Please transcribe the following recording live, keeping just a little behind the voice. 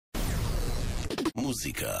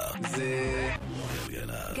מוזיקה זה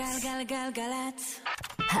גלגלצ. גלגלגלגלצ.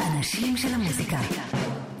 האנשים של המוזיקה.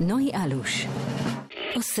 נוי אלוש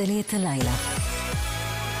עושה לי את הלילה.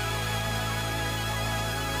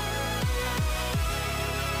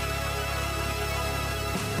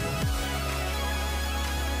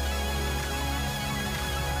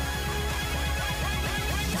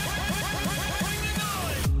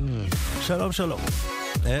 שלום שלום,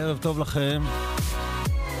 ערב טוב לכם.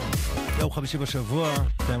 יום חמישי בשבוע,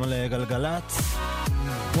 אתם על גלגלצ.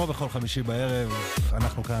 כמו בכל חמישי בערב,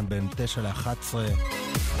 אנחנו כאן בין 9 ל-11,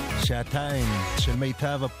 שעתיים של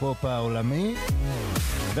מיטב הפופ העולמי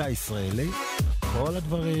והישראלי. כל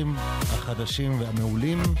הדברים החדשים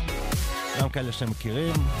והמעולים, גם כאלה שאתם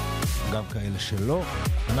מכירים, גם כאלה שלא.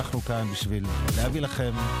 אנחנו כאן בשביל להביא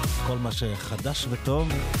לכם כל מה שחדש וטוב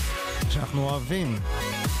שאנחנו אוהבים.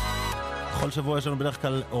 בכל שבוע יש לנו בדרך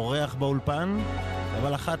כלל אורח באולפן,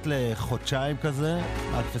 אבל אחת לחודשיים כזה,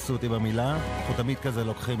 אל תפסו אותי במילה, אנחנו תמיד כזה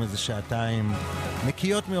לוקחים איזה שעתיים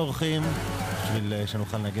נקיות מאורחים, בשביל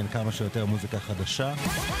שנוכל לנגן כמה שיותר מוזיקה חדשה,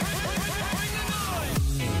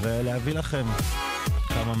 ולהביא לכם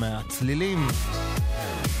כמה מהצלילים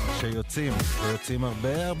שיוצאים, ויוצאים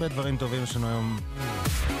הרבה דברים טובים. יש לנו היום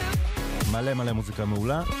מלא מוזיקה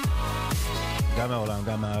מעולה, גם מהעולם,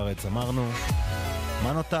 גם מהארץ. אמרנו,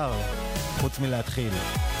 מה נותר? חוץ מלהתחיל.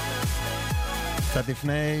 קצת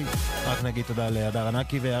לפני, רק נגיד תודה להדר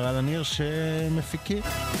ענקי ויערה לניר שמפיקים.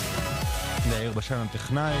 להעיר בשן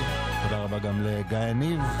הטכנאי, תודה רבה גם לגיא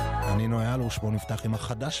ניב. אני נוי אלוש, בואו נפתח עם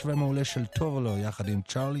החדש והמעולה של טורלו, יחד עם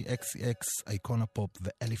צ'ארלי XCX, אייקונה פופ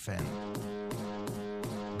ואליפן.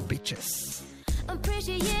 ביצ'ס.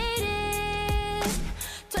 Appreciate it.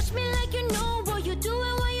 Touch me like you know what you do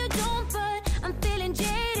and what you don't, but I'm feeling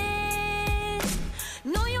jaded.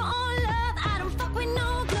 Know your own love, I don't fuck with no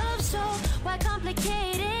gloves, so why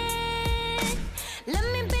complicate it? Let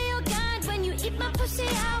me be your guide when you eat my pussy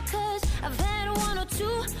out, cause I've had one or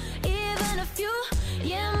two, even a few,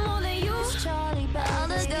 yeah, more than you. It's Charlie, but all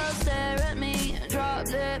the girls stare at me, drop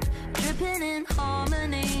lip, dripping in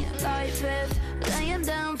harmony, like fifth, laying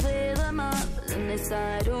down, fill them up, then they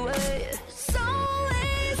slide away. So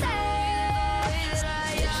easy.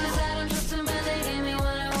 Bitches I don't trust them, but they give me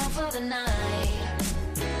what I want for the night.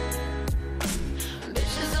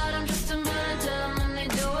 Bitches I don't trust them, but I tell them when they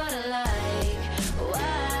do what I like.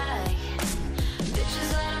 Why?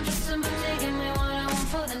 Bitches I don't trust them, but they give me what I want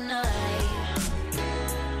for the night.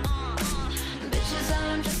 Bitches I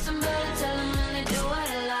don't trust them, but I tell them when they do what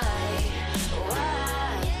I like.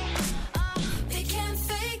 Why? They can't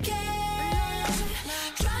fake it.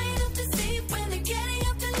 Trying not to see when they're getting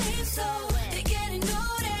up to leave, so they're getting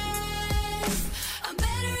noticed. I'm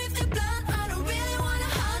better if they're blunt, I don't really wanna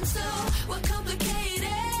hunt, so we're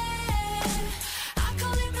complicated. I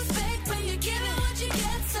call it respect when you're giving what you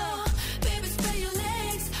get, so baby spread your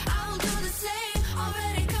legs, I'll do the same,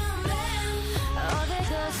 already coming. All the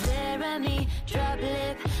girls stare at me, drop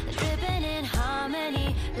lip, dripping in harmony,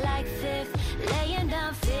 like fifth, laying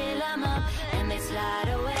down, fill them up, and they slide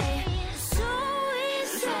away. So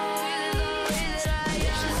easy.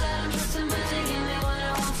 Bitches I don't trust them, but they give me what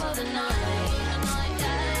I want for the night.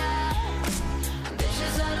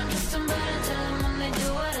 Bitches I don't trust them, but I tell them when they do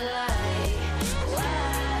what I like. Why?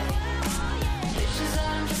 Bitches I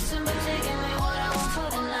don't trust them, but they give me what I want for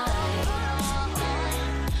the night.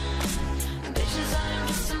 Bitches I don't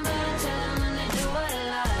trust them, but I tell them when they do what I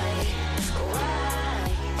like. Why?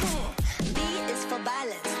 B is for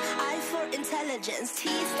balance, I for intelligence, T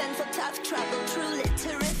stand for tough trouble, truly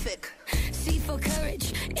terrific. C for courage,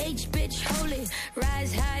 H bitch holy,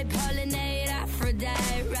 rise high, pollinate,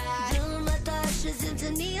 Aphrodite, right? Do my dashes into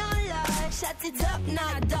neon light, shut it up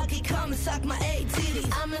now, doggy, come and suck my ATD.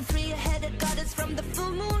 I'm a three-headed goddess from the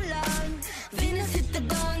full moon line. Venus hit the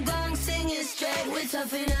gong gong, sing it straight. We're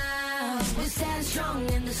toughing out, we stand strong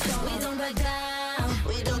in the storm. We don't back down,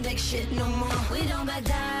 We don't take shit no more. we don't back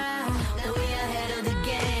down. Now we ahead of the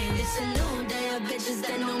game. It's a new day of bitches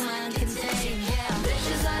that no man can take. Yeah,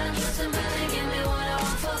 bitches I don't trust them, but they give me what I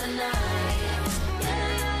want for the night.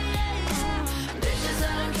 Bitches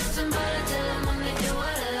I don't trust them, but I tell them when they do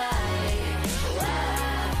what I like. Why?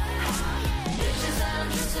 Bitches I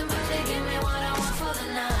don't trust them, but they give me what I want for the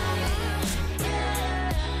night.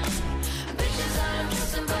 Bitches I don't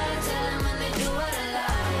trust them, but I tell them when they do what I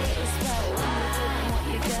like. Why? What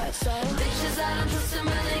you got, so? Bitches I don't trust them,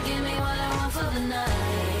 but they give me what I want.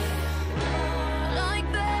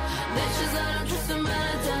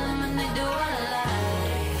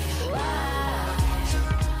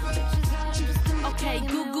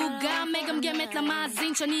 מגמגמת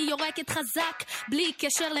למאזין שאני יורקת חזק בלי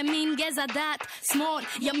קשר למין גזע דת שמאל,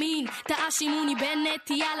 ימין, תאשימוני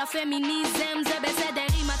בנטייה לפמיניזם זה בסדר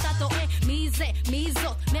אם אתה טועה מי זה, מי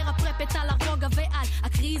זאת מרפרפת על הרוגע ועל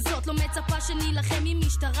הקריזות לא מצפה שנילחם עם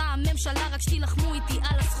משטרה הממשלה רק שתילחמו איתי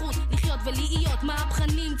על הזכות לחיות ולהיות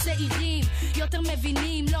מהפכנים צעירים יותר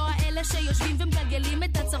מבינים לא האלה שיושבים ומגלגלים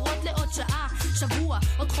את הצרות לעוד שעה שבוע,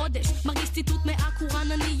 עוד חודש מרגיש ציטוט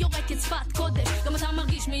מהקוראן אני יורקת שפת קודש גם אתה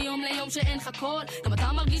מרגיש מיום ליום שאין לך קול גם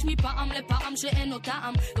אתה מרגיש מפעם לפעם שאין עוד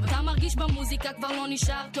טעם גם אתה מרגיש במוזיקה כבר לא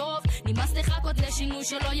נשאר טוב נמאס לחכות לשינוי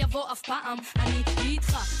שלא יבוא אף פעם אני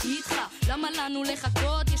איתך, איתך למה לנו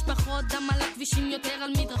לחכות יש פחות דם על הכבישים יותר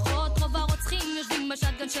על מדרכות רוב הרוצחים יושבים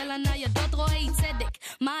בשטגן של הניידות רואי צדק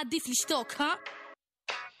מה עדיף לשתוק,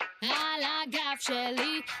 על הגב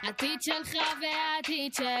שלי, עתיד שלך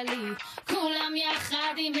והעתיד שלי כולם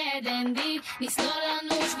יחד עם הדנדי נסלול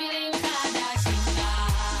לנו שבילים חדשים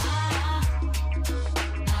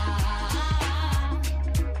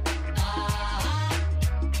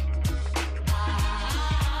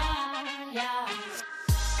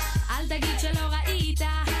אל תגיד שלא ראית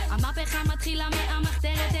המהפכה מתחילה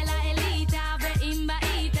מהמחתרת אל האליטה ואם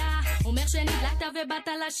בעית אומר שנדלקת ובאת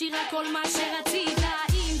לשיר כל מה שרצית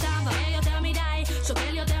אם אתה מבאר יותר מדי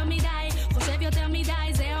שוקל יותר מדי חושב יותר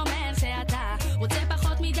מדי זה אומר שאתה רוצה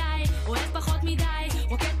פחות מדי אוהב פחות מדי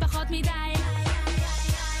רוקד פחות מדי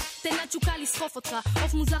תן לתשוקה לסחוף אותך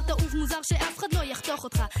עוף מוזר תעוף מוזר שאף אחד לא יחתוך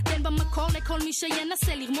אותך תן במקור לכל מי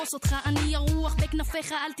שינסה לרמוס אותך אני הרוח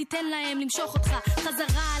בכנפיך אל תיתן להם למשוך אותך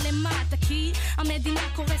חזרה למטה כי המדינה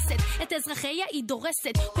קורסת את אזרחיה היא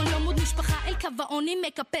דורסת כל יום עוד משפחה אל קו העוני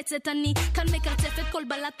מקפצת אני כאן מקרצפת כל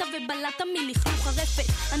בלטה ובלטה מלכלוך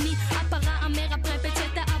הרפת אני הפרה המרפרפת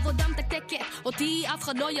שאת העבודה מתקתקת אותי אף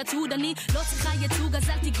אחד לא יצוד אני לא צריכה ייצוג אז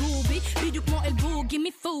אל תיגעו בי בדיוק כמו אל בוגי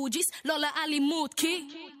מפוג'יס לא לאלימות כי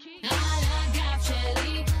על הגב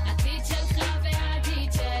שלי, עתיד שלך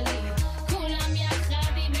והעתיד שלי כולם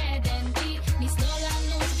יחד עם הדנדי נסלול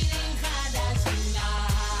לנו שבילים חדשים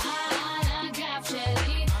על הגב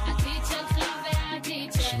שלי, עתיד שלך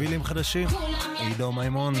והעתיד שלי שבילים חדשים, עידו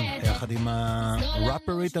מימון יחד עם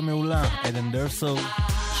הראפרית המעולה עדן דרסו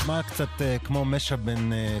שמה קצת כמו משע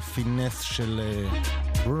בין פינס של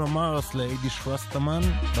ברונו מרס לאידיש פרסטמן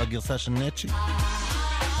בגרסה של נצ'י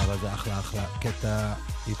אבל זה אחלה קטע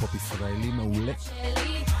היפ-הופ ישראלי מעולה.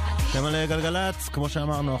 אתם על גלגלץ, כמו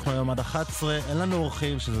שאמרנו, אנחנו היום עד 11, אין לנו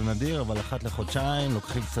אורחים שזה נדיר, אבל אחת לחודשיים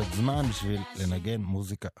לוקחים קצת זמן בשביל לנגן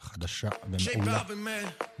מוזיקה חדשה ומעולה.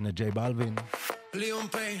 הנה ג'יי בלווין,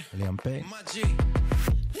 ליאם פיין,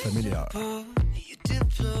 פמיליאר.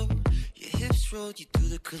 Your hips roll, you do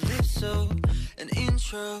the calypso. An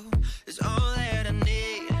intro is all that I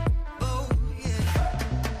need. Oh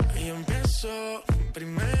yeah. Y empiezo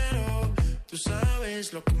primero. Tú sabes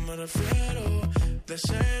lo que me refiero. De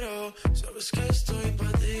cero, sabes que estoy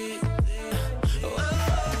para ti. Oh,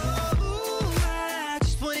 I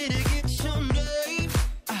just wanted to get your name.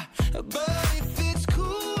 But if it's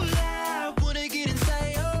cool, I wanna get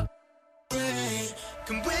inside your brain.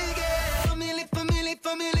 Can we get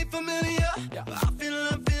familiar?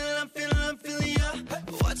 I'm feeling ya.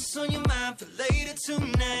 What's on your mind for later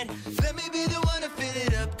tonight? Let me be the one to fill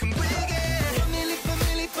it up. Can we get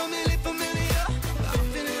familiar?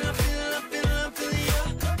 I'm feeling ya.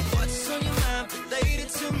 What's on your mind for later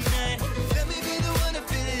tonight? Let me be the one to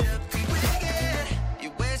fill it up. Can we get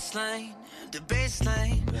your waistline, the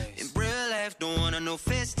baseline? In real life, don't wanna know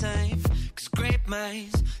FaceTime. 'Cause great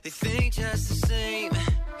minds, they think just the same.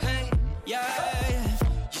 Hey, yeah.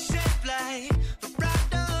 You shape like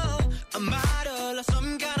vibrato, a model or some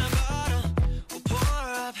kind of bottle. We'll pour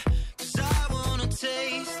up, 'cause I wanna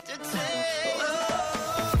taste the taste.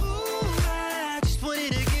 Oh, I just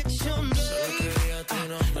wanted to get your name.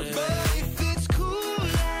 But if it's cool,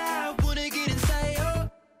 I wanna get inside your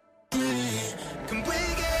brain. Can we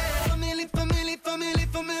get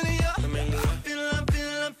familiar?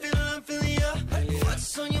 I'm feeling ya.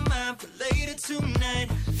 What's on your mind for later tonight?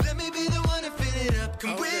 Let me be the one to fill it up.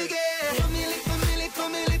 Can we get familiar?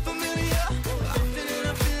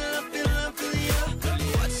 I'm feeling ya.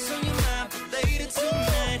 What's on your mind for later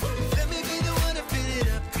tonight? Let me be the one to fill it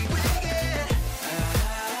up. Can we get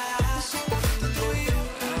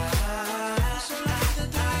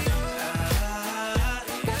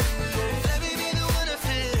let me be the one to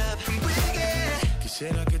fill it up. Can we get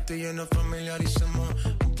quisiera que tú y yo nos familiaricemos.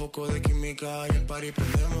 Un poco de química y el party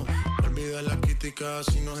prendemos. Olvida la crítica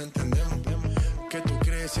si nos entendemos. que tú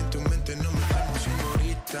crees en tu mente no me llamo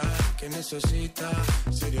señorita. Que necesita,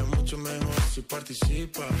 sería mucho mejor si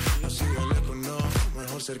participa. Yo sigo lejos, no,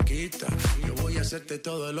 mejor cerquita. Yo voy a hacerte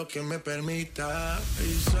todo lo que me permita.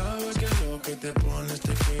 Y sabes que lo que te pones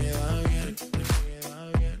te queda bien, te queda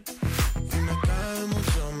bien. Y me cae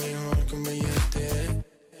mucho mejor que un billete.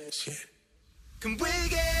 Sí. Can we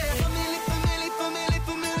get family, family, family,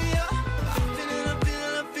 familiar? I'm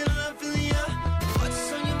feeling ya.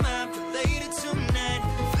 What's on your mind for later tonight?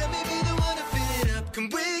 Let me be the one to fill it up. Can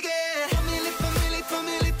we get family, family,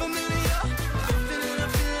 family, familiar? I'm feeling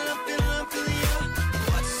ya.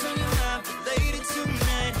 What's on your mind for later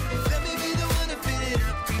tonight? Let me be the one to fill it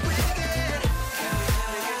up. Can we get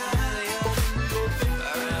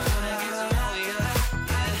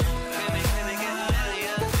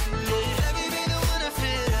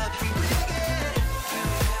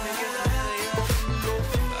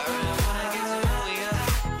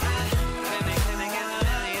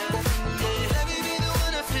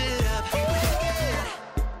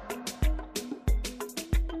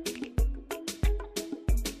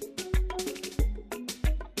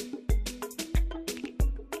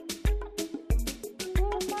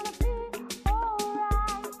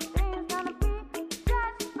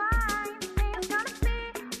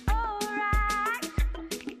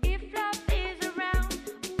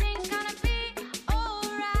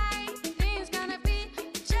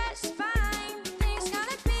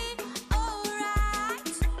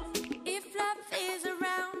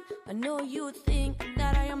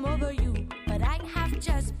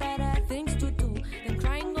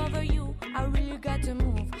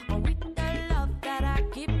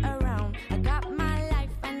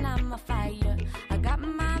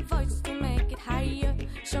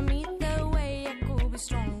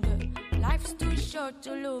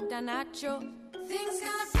to look the natural. Things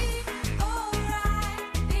gonna be alright.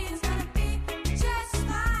 Things gonna be just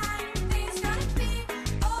fine. Things gonna be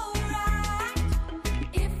alright.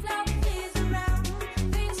 If love is around,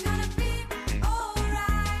 things gonna be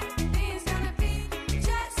alright. Things gonna be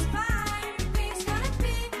just fine. Things gonna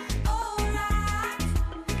be alright.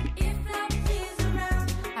 If love is around,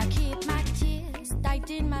 I keep my tears tight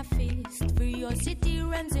in my fist. Curiosity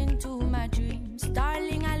runs into my dreams.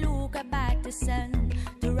 Darling, I look up at the sun,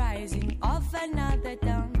 the rising of another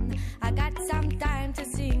dawn. I got some time to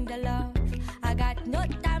sing the love. I got no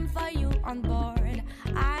time for you on board.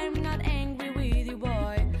 I'm not angry with you,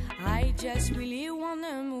 boy. I just really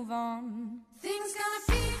wanna move on. Things gonna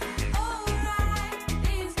be alright.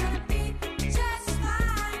 Things gonna be just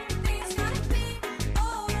fine. Things gonna be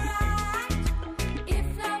alright. If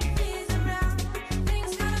love is around,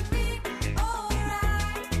 things gonna be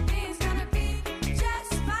alright. Things gonna be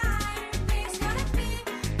just fine. Things gonna be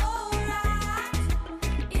alright.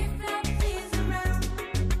 If love is around,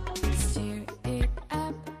 stir it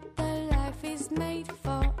up. The life is made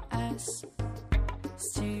for us.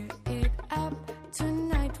 Stir it up.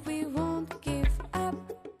 Tonight we won't give up.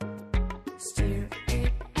 Stir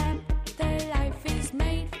it up. The life is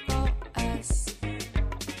made for us.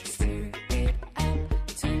 Stir it up.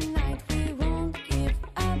 Tonight we won't give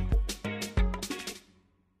up.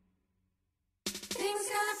 Things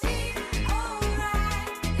gonna be alright.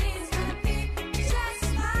 Things gonna be just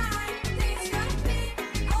fine. Things gonna be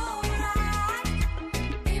alright.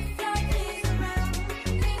 If love is around,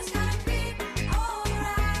 things gonna be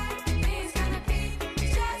alright. Things gonna be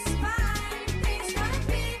just fine. Things gonna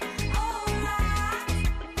be alright.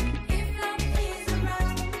 If love is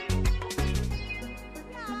around.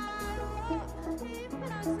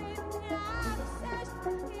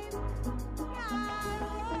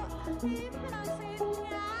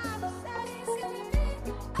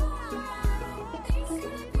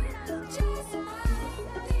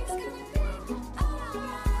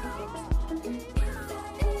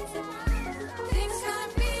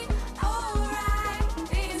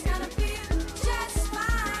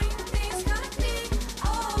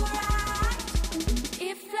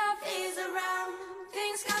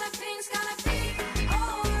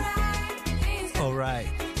 Alright.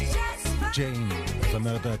 ג'יין,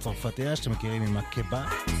 זמרת הצרפתייה שאתם מכירים עם מקפיצה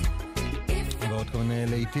ועוד כל מיני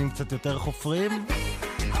לעיתים קצת יותר חופרים,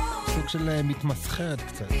 סוג של מתמסחרת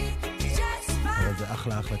קצת, אבל זה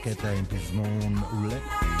אחלה אחלה קטע עם פזמון מעולה.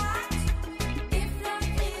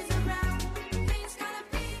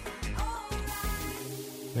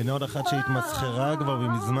 והנה עוד אחת שהתמסחרה כבר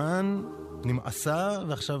במזמן, נמאסה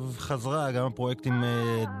ועכשיו חזרה, גם הפרויקט עם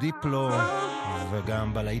דיפלו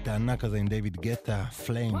וגם בלהיט הענק הזה עם דיוויד גטה,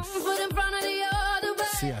 פליימס.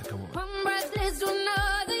 סיה כמובן.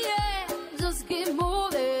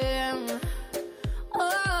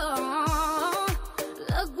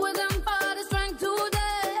 Look what them bodies trying to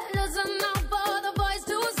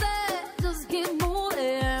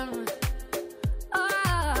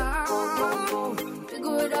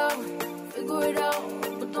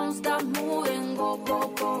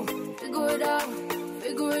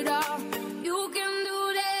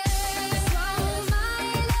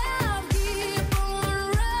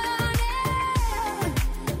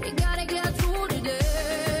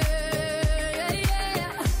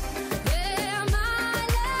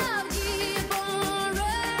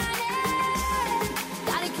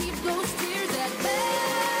those tears at bay.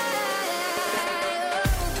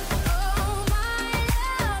 Oh, my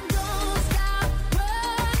love, don't stop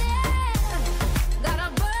running. Gotta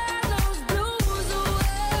burn those blues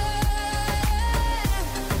away.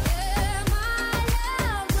 Yeah, my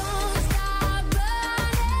love, don't stop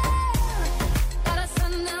running. Gotta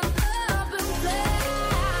send them up in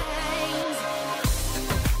flames.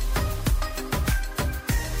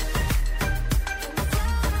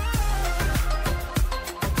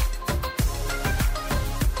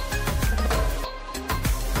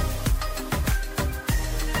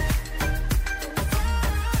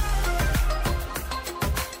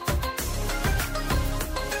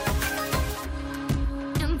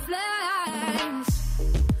 In flames.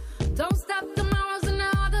 Don't stop, tomorrow's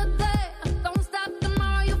another day. Don't stop,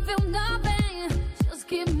 tomorrow you feel nothing. Just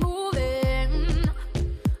keep moving.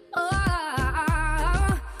 Oh,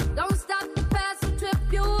 don't stop, the past will trip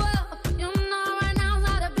you up. You know right now's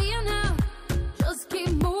how to be enough. Just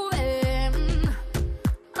keep moving.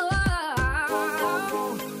 Oh,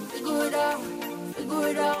 figure it out,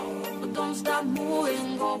 but don't stop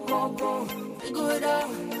moving. Go, go, go. Figure it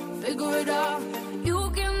out, you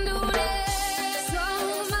can do this. So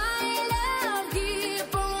my love,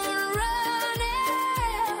 keep on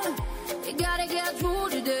running. You gotta get through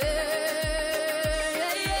today.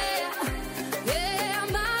 Yeah,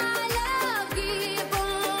 my love, keep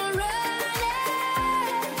on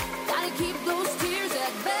running. Gotta keep those tears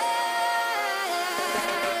at bay.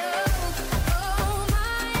 Oh,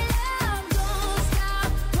 my love, don't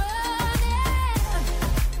stop running.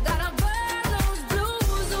 Gotta burn those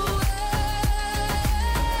blues away.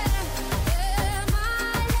 Yeah, my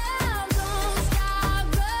love, don't stop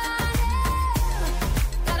running.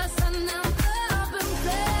 Gotta send them up in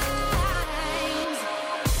flames.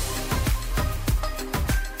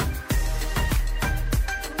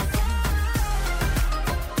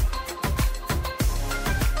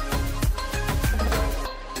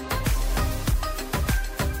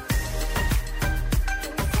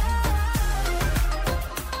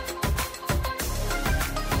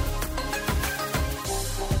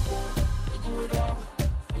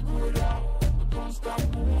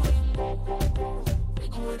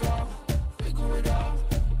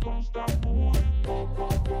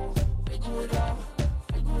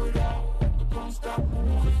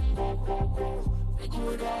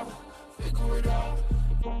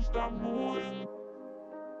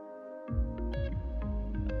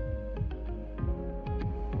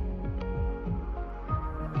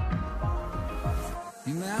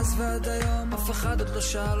 מאז ועד היום אף אחד עוד לא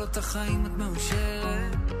שאל אותך האם את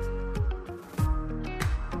מאושרת.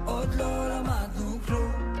 עוד לא למדנו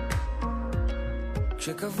כלום.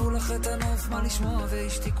 כשקבעו לך את הנוף מה לשמוע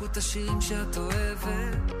והשתיקו את השירים שאת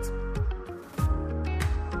אוהבת.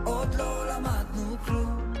 עוד לא למדנו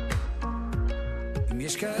כלום. אם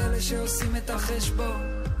יש כאלה שעושים את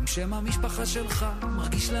החשבון עם שם המשפחה שלך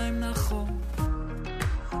מרגיש להם נכון.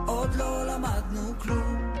 עוד לא למדנו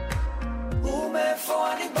כלום.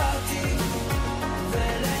 ומאיפה אני באתי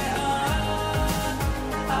ולאן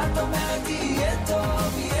את אומרת יהיה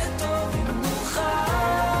טוב אם נוכל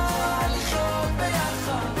לחיות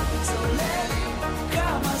ביחד. זה עולה לי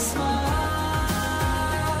כמה זמן.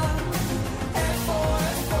 איפה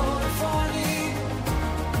אני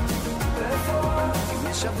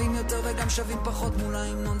אם שווים יותר וגם שווים פחות מול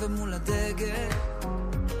ההמנון ומול הדגל.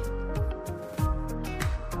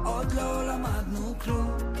 עוד לא למדנו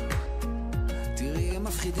כלום. תראי, הם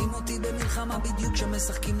מפחידים אותי במלחמה בדיוק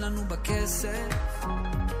כשמשחקים לנו בכסף.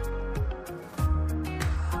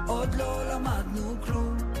 עוד לא למדנו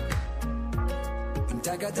כלום. אם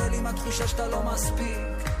תגדל עם התחושה שאתה לא מספיק,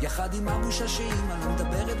 יחד עם הבושה שאימא לא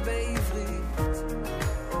מדברת בעברית.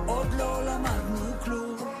 עוד לא למדנו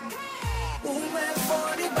כלום.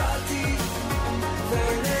 ומאיפה אני באתי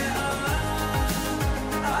ולאן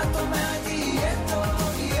את אומרת יהיה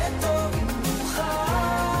טוב אם נוכל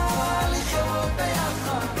לחיות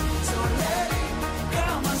ביחד. זה עולה לי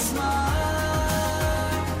כמה זמן.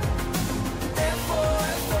 איפה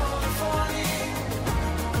אני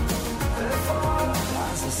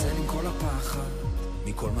אז עושה לי כל הפחד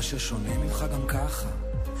מכל מה ששונה ממך גם ככה.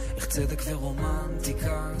 איך צדק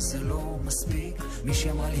ורומנטיקה זה לא מספיק.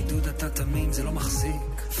 מישהי אמרה לי דוד אתה תמים זה לא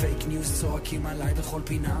מחזיק. פייק ניוז צועקים עליי בכל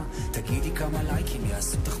פינה. תגידי כמה לייקים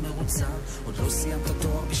יעשו אותך מרוצה. עוד לא סיימת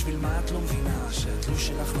תואר בשביל מה את לא מבינה שהתלוש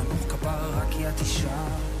שלך נמוך כפרה רק כי את אישה.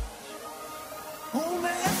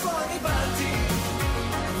 ומאיפה אני באתי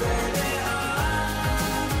ולאן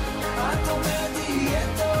את אומרת יהיה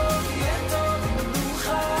טוב אם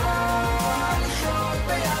נוכל לחיות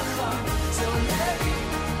ביחד. זה עולה לי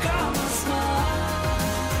כמה זמן.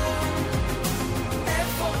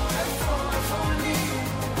 איפה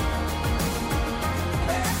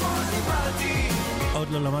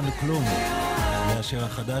עוד לא למדנו כלום. זה השיר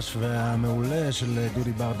החדש והמעולה של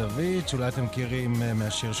דודי בר דוד, שאולי אתם מכירים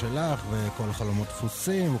מהשיר שלך וכל החלומות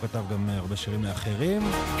דפוסים, הוא כתב גם הרבה שירים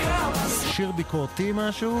לאחרים. שיר ביקורתי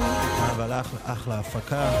משהו, אבל אחלה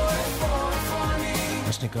הפקה,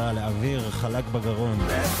 מה שנקרא לאוויר חלק בגרון,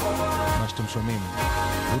 מה שאתם שומעים,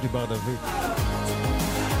 דודי בר דוד.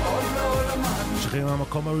 שחררים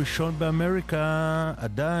מהמקום הראשון באמריקה,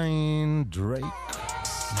 עדיין דרייק.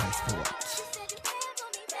 Nice for what?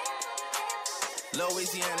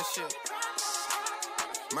 Louisiana shit.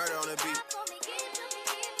 Murder on the beat.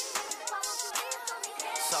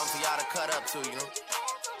 Something for y'all to cut up to, you know?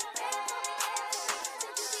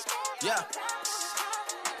 Yeah.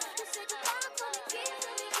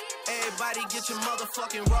 Everybody get your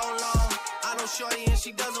motherfucking roll on. I know shorty and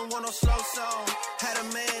she doesn't want no slow song. Had a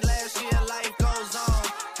man last year, life goes on.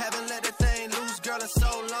 Haven't let that thing loose, girl, in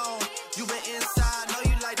so long. You been inside, know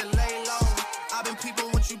you like to lay low. I've been peeping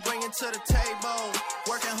what you bringing to the table.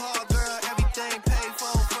 Working hard, girl, everything paid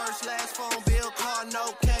for. First, last phone bill, car, no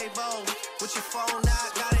cable. With your phone out,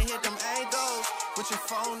 gotta hit them angles. With your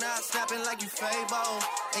phone out, snapping like you Fable.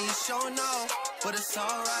 And you showing off, but it's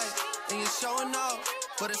alright. And you showing off,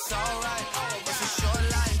 but it's alright. It's a short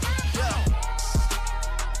life, yeah.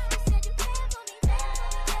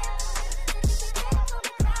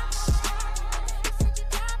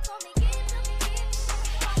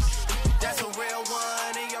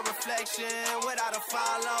 Without a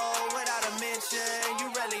follow, without a mention, you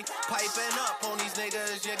really piping up on these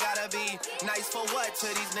niggas. You gotta be nice for what to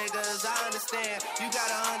these niggas? I understand. You got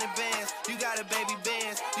 100 bands, you got a baby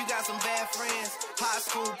bands, you got some bad friends. High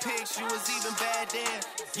school pics, you was even bad then.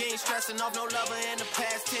 You ain't stressing off no lover in the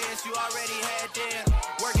past tense. You already had them.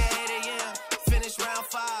 Work at 8 a.m., finish round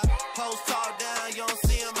 5. Hoes talk down, you don't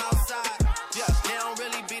see them outside. Yeah, they don't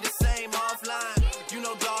really be the same offline. You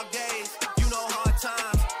know dog days, you know hard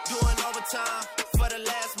times. Time for the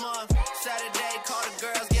last month. Saturday, call the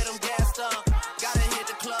girls, get them gassed up. Gotta hit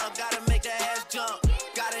the club, gotta make that ass jump.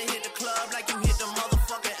 Gotta hit the club like you hit the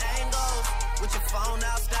motherfucking angles. With your phone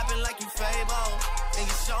out, snapping like you Fable. And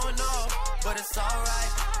you showing off, but it's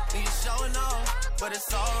alright. And you showing off, but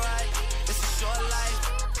it's alright. It's a short life.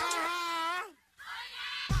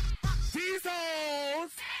 These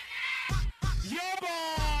hoes, your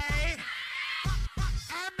boy,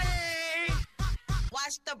 and me.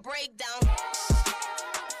 Watch the breakdown.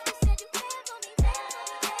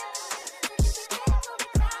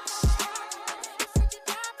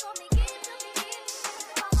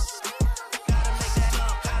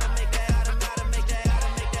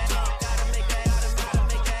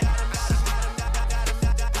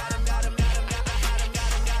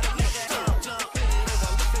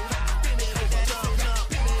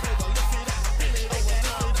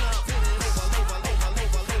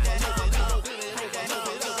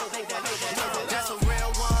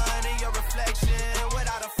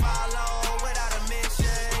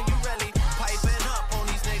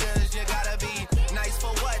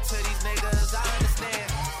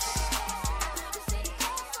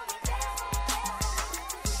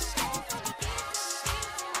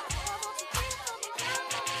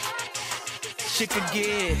 Shit could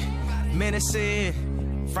get menacing,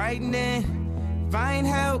 frightening, find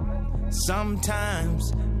help.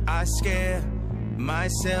 Sometimes I scare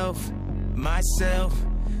myself.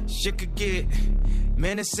 Shit could get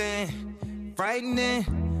menacing, frightening,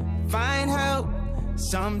 find help.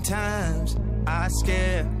 Sometimes I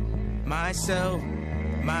scare myself.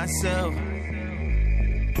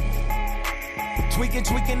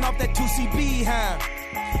 Tweaking off that 2CB, huh?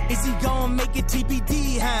 Is he gon' make it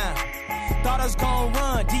TBD, huh? Thought I was gon'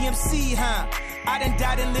 run, DMC, huh? I done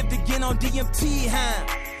died and lived again on DMT, huh?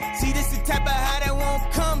 See, this the type of high that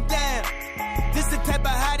won't come down. This the type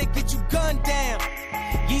of high that get you gunned down.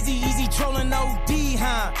 Easy trolling OD,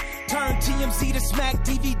 huh? Turn TMZ to smack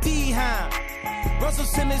DVD, huh? Russell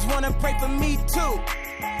Simmons wanna pray for me too.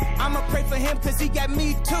 I'ma pray for him cause he got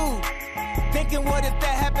me too. Thinking what if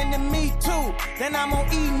that happened to me too? Then I'm on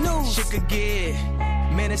E-News. Shit could get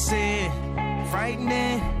menacing,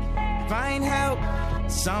 frightening, find help.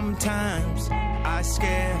 Sometimes I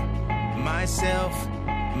scare myself.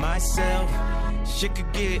 Shit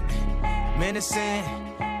could get menacing,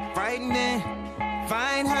 frightening,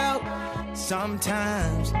 find help.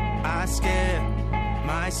 Sometimes I scare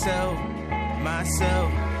myself.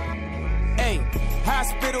 Hey,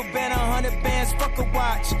 hospital been 100 bands, fuck a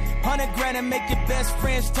watch. 100 grand and make your best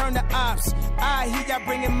friends turn to ops. I hear y'all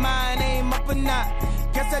bringing mine, aim up or not.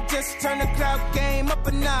 Guess I just turned the clout game up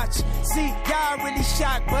a notch. See, y'all really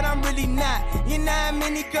shocked, but I'm really not. You know how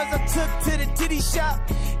many girls I took to the titty shop?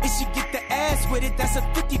 If she get the ass with it, that's a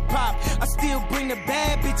 50 pop. I still bring the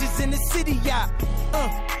bad bitches in the city, y'all.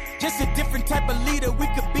 Just a different type of leader. We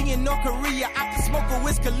could be in North Korea. I could smoke a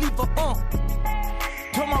Wiz Khalifa,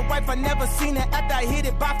 Told my wife I never seen her after I hit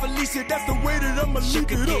it by Felicia. That's the way that I'ma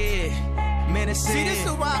leave it up. Menacing. See, this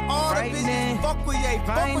is why all the bitches fuck with they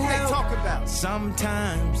talk about.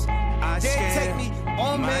 Sometimes I they scared take me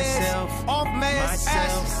on myself, meds, off meds, ask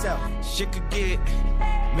yourself. Shit could get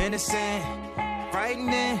menacing,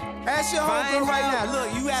 frightening. Ask your homegirl right now. Look,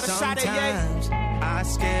 you had a shot at Ye. Sometimes I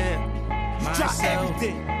scared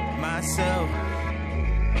myself.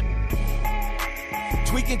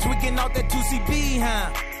 Tweaking out that 2CB, huh?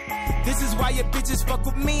 This is why your bitches fuck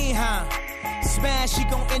with me, huh? Smash, she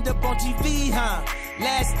gon' end up on TV, huh?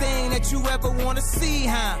 Last thing that you ever wanna see,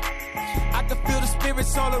 huh? I can feel the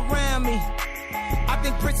spirits all around me. I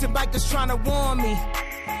think Prince and Bikers tryna warn me.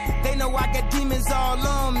 They know I got demons all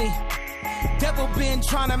on me. Devil been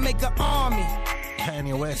tryna make an army.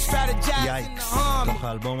 קניה ווסט, יאיקס, תוך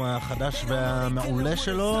האלבום החדש והמעולה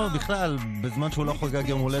שלו. בכלל, בזמן שהוא לא חוגג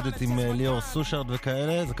יום הולדת עם ליאור סושארד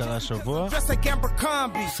וכאלה, זה קרה השבוע.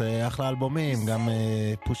 זה אחלה אלבומים, גם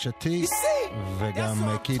פושטי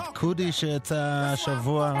וגם קיד קודי שיצא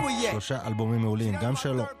השבוע. 3 אלבומים מעולים, גם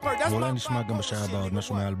שלו. ואולי נשמע גם בשעה הבאה עוד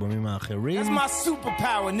משהו מהאלבומים האחרים.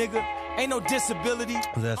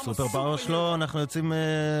 זה הסופר פאוור שלו. אנחנו יוצאים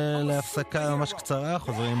להפסקה ממש קצרה,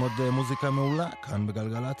 חוזרים עם עוד מוזיקה מעולה כאן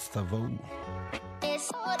בגלגלץ. תבואו.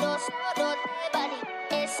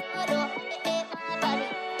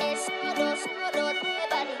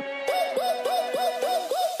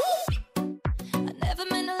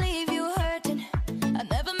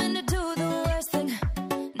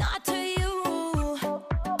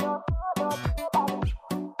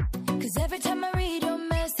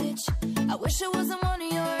 It wasn't one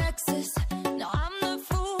of your exes. No, I'm the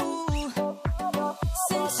fool.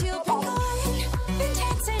 Since you've been gone, been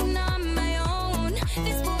dancing on my own.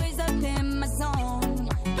 This boy's up in my zone,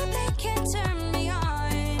 but they can't turn me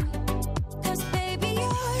on. 'Cause baby,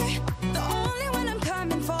 you're the only one I'm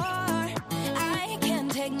coming for. I can't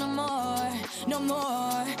take no more, no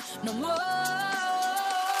more, no more.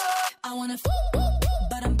 I wanna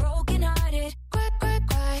but I'm broken hearted.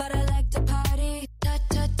 But I like to party.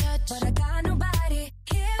 But I got nobody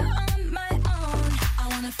here on my own. I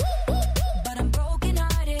wanna but I'm broken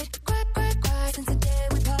hearted. Since the day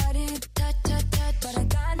we parted. But I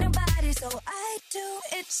got nobody, so I do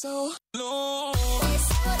it so low.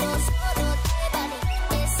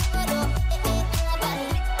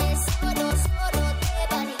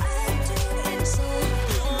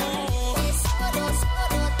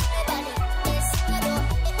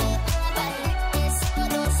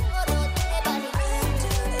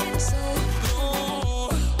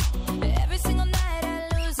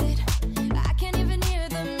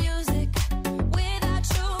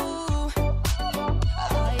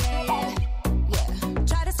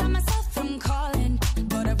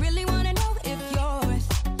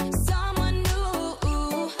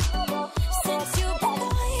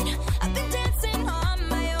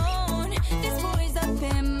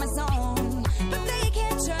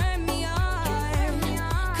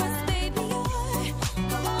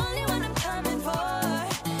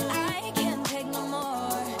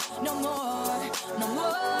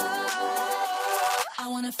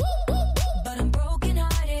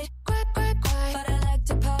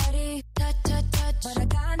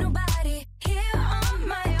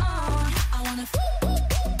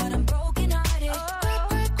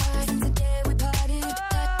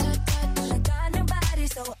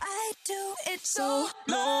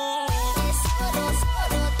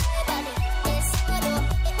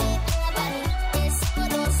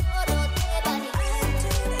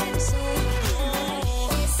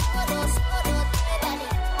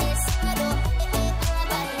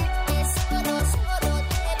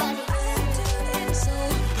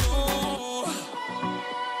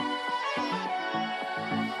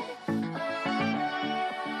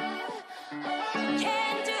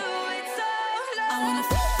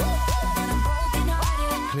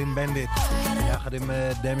 קלין בנדיט יחד עם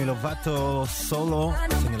דמי לובטו סולו,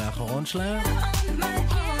 הסינגל האחרון שלהם.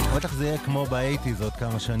 בטח זה יהיה כמו ב-80s עוד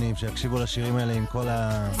כמה שנים, שיקשיבו לשירים האלה עם כל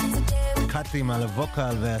הקאטים על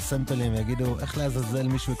הווקל והסמפלים ויגידו איך לעזאזל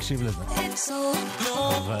מישהו יקשיב לזה.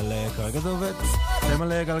 אבל כרגע זה עובד. אתם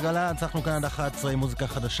על גלגלצ, אנחנו כאן עד 11 עם מוזיקה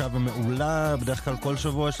חדשה ומעולה. בדרך כלל כל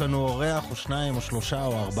שבוע יש לנו אורח או שניים או שלושה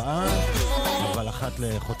או ארבעה, אבל אחת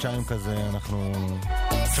לחודשיים כזה אנחנו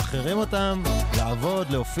משחררים אותם לעבוד,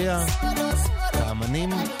 להופיע כאמנים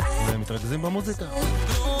ומתרכזים במוזיקה.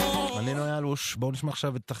 אני אלוש, בואו נשמע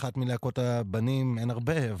עכשיו את אחת מלהקות הבנים, אין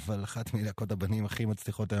הרבה, אבל אחת מלהקות הבנים הכי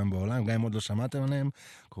מצליחות היום בעולם, גם אם עוד לא שמעתם עליהם,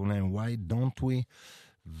 קוראים להם Why Don't We,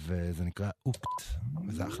 וזה נקרא אופט,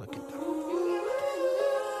 וזה אחלה קטע.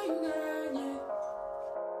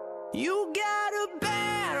 You got a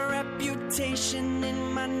bad reputation in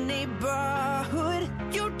my neighborhood.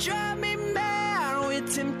 You drive me mad with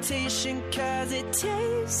temptation, cause it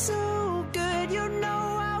tastes so good. You know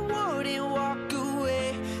I wouldn't walk away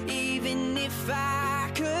even if I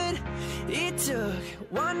could. It took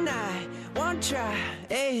one night, one try,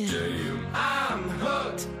 and I'm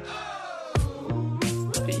hooked.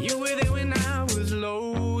 You were there when I was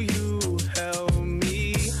low, you held me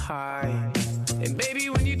high. And baby,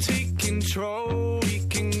 when you take control, we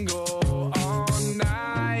can go all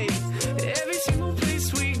night. Every single place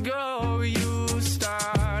we go, you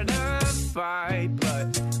start a fight, but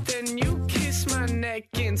then you kiss my neck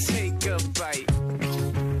and take a bite.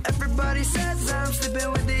 Everybody says I'm sleeping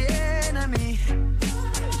with the enemy.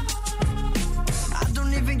 I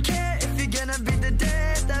don't even care if you're gonna be the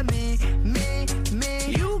death of me.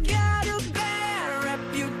 You got a bad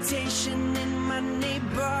reputation in my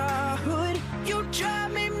neighborhood. You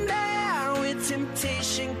drive me mad with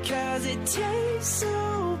temptation, cause it tastes so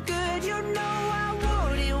good. You know I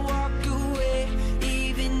wouldn't walk away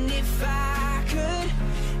even if I could.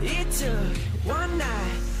 It took one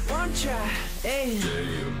night, one try, and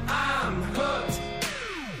I'm hooked.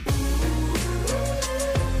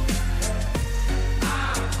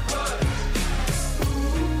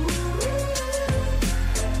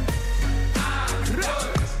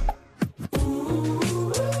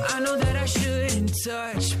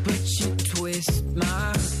 Touch, but you twist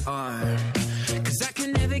my arm, cause I can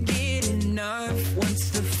never get enough once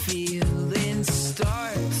the feeling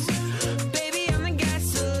starts. Baby, I'm the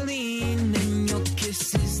gasoline and your kiss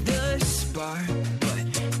is the spark, but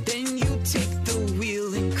then you take the wheel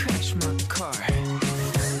and crash my car.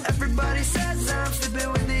 Everybody says I'm sleeping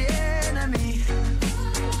with the enemy.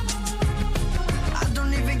 I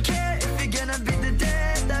don't even care if you're gonna be the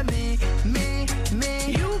death of me.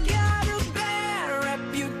 You got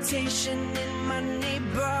in my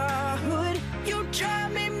neighborhood. You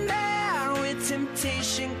drive me mad with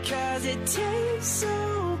temptation, cause it tastes so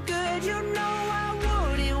good. You know I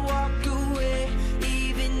wouldn't walk away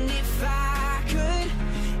even if I could.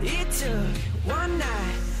 It took one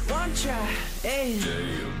night, one try, and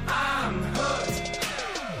I'm hooked.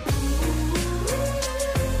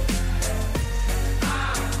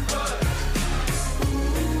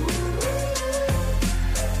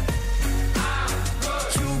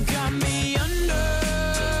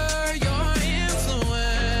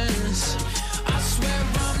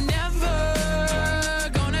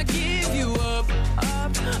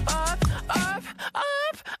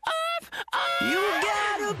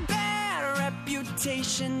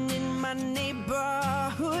 In my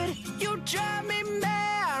neighborhood, you drive me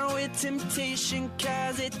mad with temptation,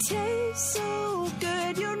 cause it tastes so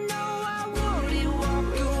good. You know I wouldn't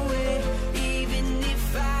walk away even if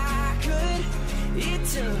I could. It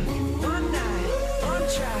took one night, one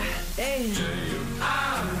try, and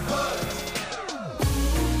I'm hooked.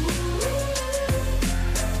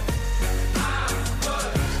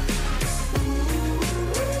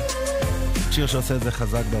 שיר שעושה את זה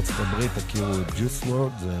חזק בארצות הברית, תכירו ג'וס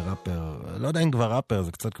וורד, זה ראפר, לא יודע אם כבר ראפר,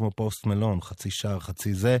 זה קצת כמו פוסט מלון, חצי שר,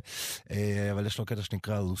 חצי זה, אבל יש לו קטע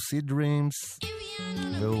שנקרא לוסי דרימס,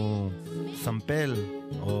 והוא סמפל,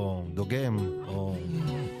 או דוגם, או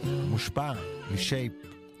מושפע משייפ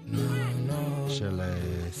של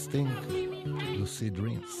סטינק, לוסי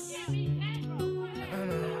דרימס.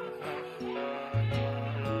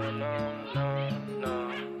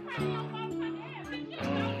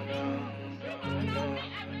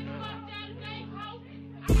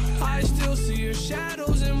 I still see your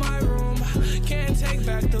shadows in my room. Can't take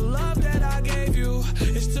back the love that I gave you.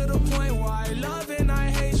 It's to the point where I love and I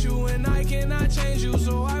hate you, and I cannot change you,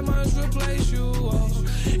 so I must replace you. Oh,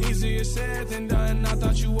 easier said than done. I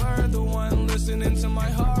thought you were the one listening to my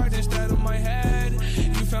heart instead of my head.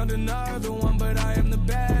 You found another one, but I am the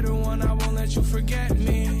better one. I won't let you forget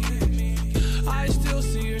me. I still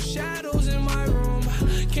see your shadows in my room.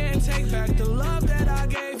 Can't take back the love that I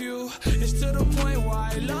gave you. It's to the point where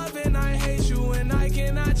I love and I hate you, and I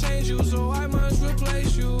cannot change you, so I must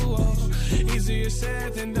replace you. Oh, easier said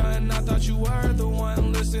than done. I thought you were the one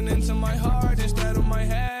listening to my heart instead of my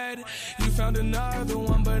head. You found another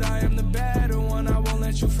one, but I am the better one. I won't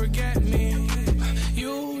let you forget me.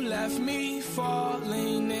 You left me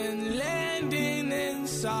falling and landing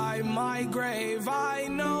inside my grave. I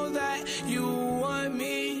know that you want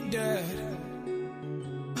me dead.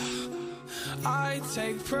 I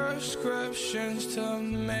take prescriptions to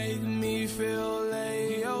make me feel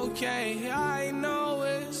okay. I know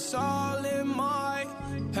it's all in my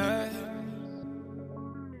head.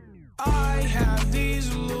 I have these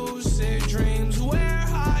lucid dreams where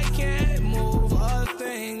I can't move a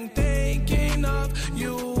thing, thinking of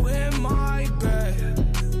you in my bed.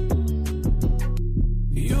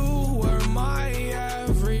 You were my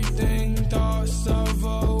everything, thoughts of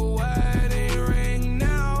a wedding ring.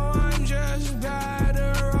 Now I'm just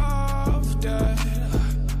better off dead.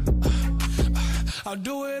 I'll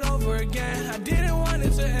do it over again. I didn't want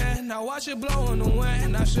it to end. Now watch it blow in the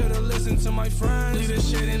wind. I should've listened to my friends. Leave this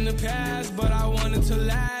shit in the past, but I wanted to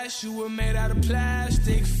last. You were made out of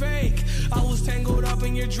plastic, fake. I was tangled up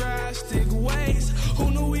in your drastic ways. Who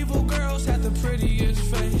knew evil girls had the prettiest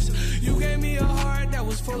face? You gave me a heart that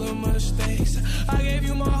was full of mistakes. I gave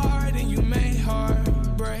you my heart and you made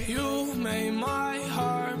heartbreak. You made my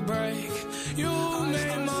heart break. You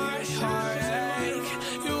made my heart ache.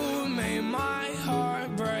 You made my heart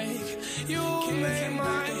break. You made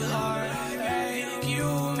my heart ache. You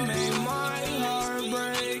made my heart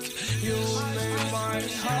break. You made my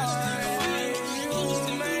heart ache. You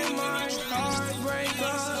made my heart break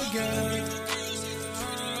again.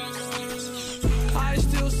 I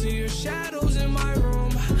still see your shadows in my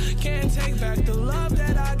room. Can't take back the love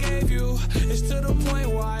that I gave you. It's to the point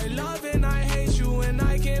where I love and I hate you, and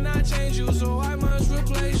I cannot change you, so I must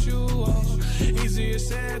replace you. Oh, easier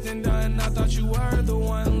said than done. I thought you were the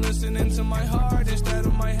one listening to my heart instead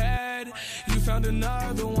of my head. You found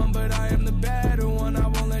another one, but I am the better one. I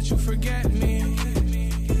won't let you forget me.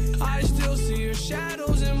 I still see your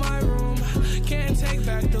shadows in my room. Can't take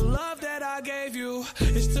back the love that I gave you.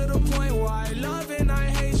 It's to the point where I love and I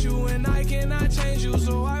hate you, and I cannot change you,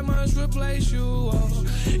 so I must replace you. Oh,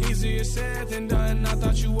 easier said than done. I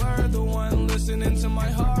thought you were the one listening to my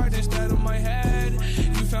heart instead of my head.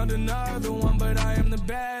 You found another one, but I am the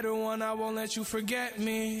better one. I won't let you forget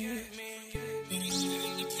me.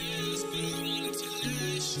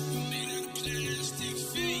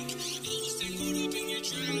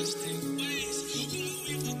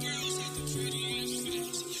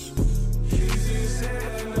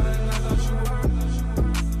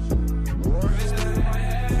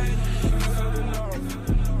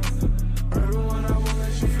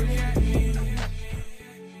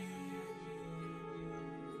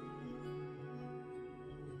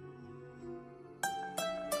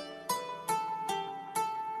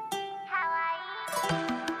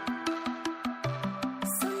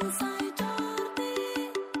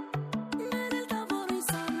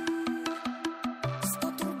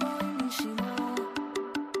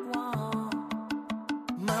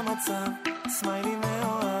 סמיילי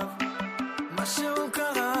מאוהב, משהו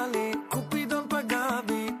קרה לי, קופידון פגע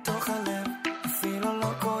בי תוך הלב, אפילו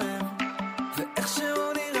לא כואב, ואיך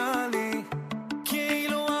שהוא נראה לי,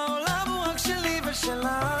 כאילו העולם הוא רק שלי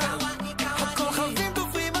ושלה, הכל חבים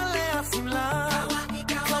דוברים עליה סמלה,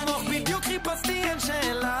 כמוך בדיוק חיפשתי אין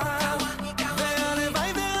שאלה,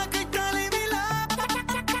 והלוואי ורק הייתה לי מילה.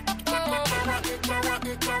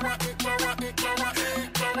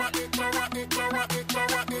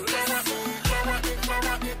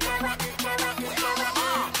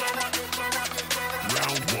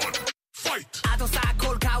 את עושה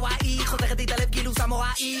הכל קוואי, חותכת לי את הלב כאילו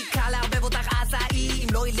סמוראי, קל להרבב אותך עזאי, אם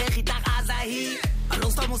לא ילך איתך עזאי, אני לא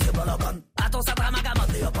סתם עושה בלבן, את עושה דרמה גם עד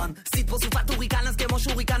ליפן, סיט פה סופת הוריקן, אז כמו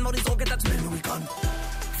שוריקן בוא נזרוק את עצמנו מכאן,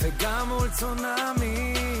 וגם מול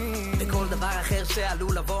צונאמי, וכל דבר אחר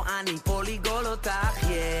שעלול לבוא אני פה לגול אותך,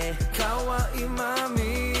 קוואי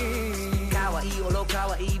מאמי, קוואי או לא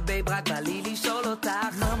קוואי בייב, רק בא לי לשאול אותך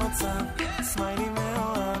מה המצב, סמיילי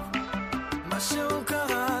מאוהב, משהו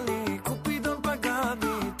קרה לי, קופידון פגע בי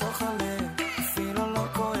תוך הלב, אפילו לא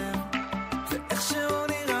כואב, ואיך שהוא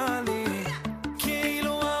נראה לי,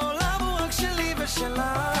 כאילו העולם הוא רק שלי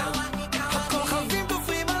ושלה, הכל חבים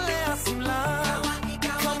דוברים עליה סמלה,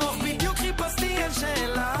 כמוך בדיוק חיפשתי אין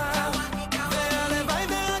שאלה, והלוואי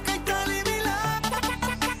ורק הייתה לי מילה.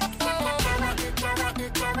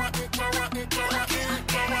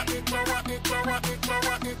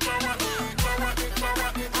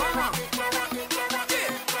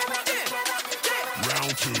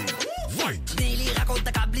 תני לי רק עוד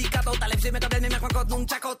דקה בלי קטות, הלב שמקבל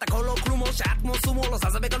שאת כמו סומו, לא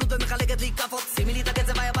זזה בקלות ומחלקת לי כפות. שימי לי את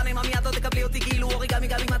הקצב היפנים, המיד לא תקבלי אותי כאילו אוריגמי.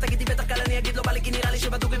 גם אם את תגידי בטח קל אני אגיד לא בא לי, כי נראה לי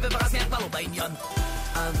שבדוגים וברס מיד כבר לא בעניין.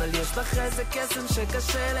 אבל יש בך איזה קסם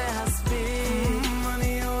שקשה להסביר,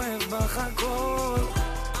 אני אוהב בך הכל,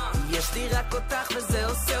 יש לי רק אותך וזה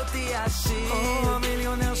עושה אותי עשיר.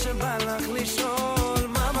 המיליונר שבא לך לשאול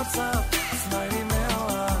מה המצב, סמיילי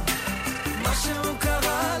מאוהב. משהו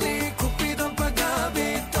קרה לי, קופידון פגע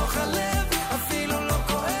בי תוך הלב, אפילו לא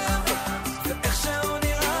כואב, ואיך שהוא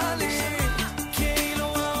נראה לי כאילו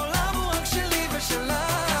העולם הוא רק שלי ושלה,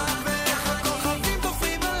 ואיך הכוכבים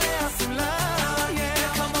דוחפים עליה סמלה,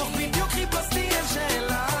 כמוך בדיוק חיפשתי אין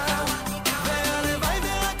שאלה, והלוואי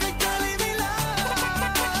ורק הייתה לי מילה.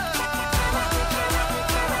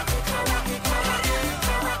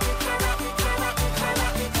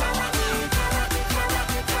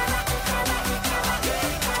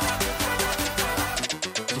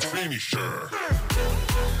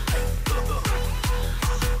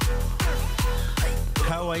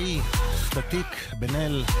 קוואי, סטטיק,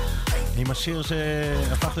 בנל, עם השיר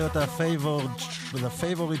שהפך להיות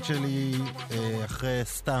הפייבוריט שלי אחרי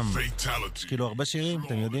סתם. כאילו הרבה שירים,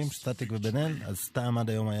 אתם יודעים, סטטיק ובנל, אז סתם עד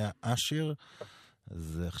היום היה השיר,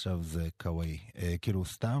 אז עכשיו זה קוואי. כאילו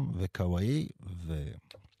סתם וקוואי,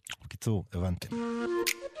 ובקיצור, הבנתם.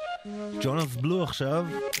 ג'ונס בלו עכשיו,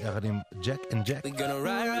 יחד עם ג'ק אנד ג'ק. We gonna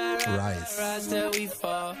rise till we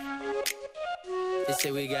fall. They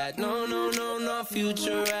say we got no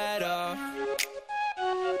future at all.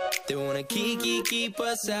 They wanna keep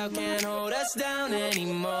us out, can't hold us down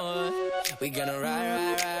anymore. We gonna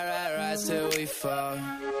rise till we fall.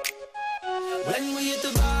 When we hit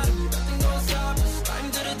the bottom, nothing gonna stop us. Climb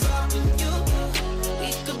to the top with you. We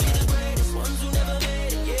could be the greatest ones who never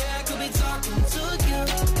made it. Yeah, I could be talking to you.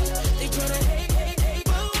 They tryna hate,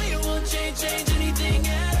 but we won't change anything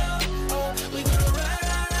at all. Oh, we gonna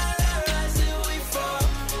rise till we fall.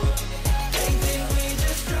 They think we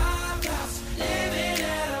just dropped out, living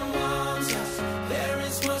at our mom's house.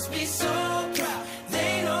 Parents must be so proud,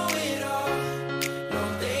 they know it all. No,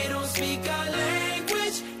 they don't speak our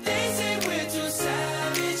language. They say we're too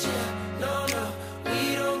savage. Yeah, no, we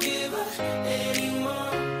don't give up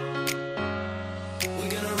anymore. We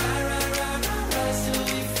gonna rise till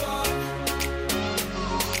we fall.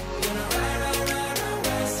 Gonna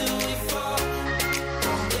rise till we fall.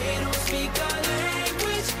 They don't speak our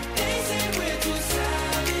language. They say we're too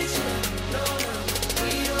savage. Yeah, no,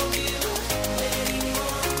 we don't give up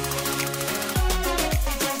anymore.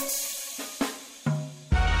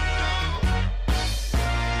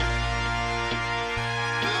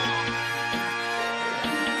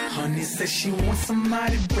 Honey says she wants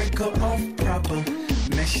somebody to break her off proper.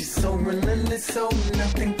 Man, she's so relentless, so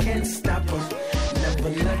nothing can stop her.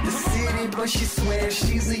 Never left the city, but she swears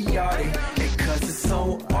she's a yardie. And cause it's so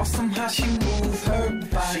awesome how she moves her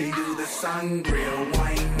body. She do the sangria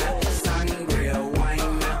wine, sangria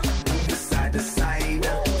wine. Move side to side,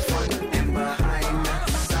 front and behind.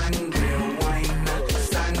 Sangria wine,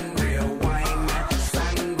 sangria wine,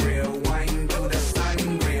 sangria wine. Do the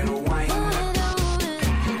sangria wine.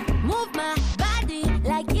 Move my body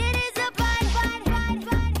like it is a party.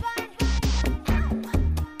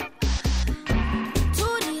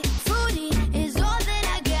 Tutti is all that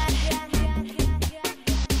I got.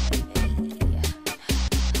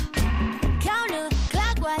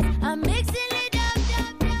 Counterclockwise, I'm mixing it up.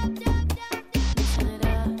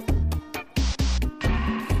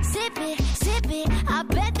 Sip it, I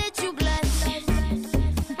bet that you blush.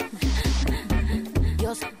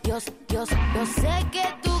 Yo sé que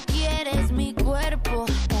tú quieres mi cuerpo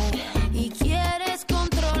y quieres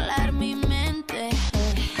controlar mi mente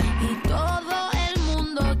y todo el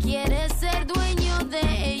mundo quiere ser dueño de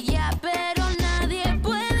ella, pero nadie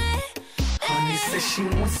puede. Honey says she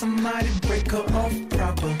wants somebody to break her off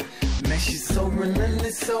proper. Man, she's so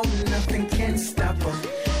relentless, so nothing can stop her.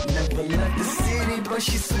 Never left the city, but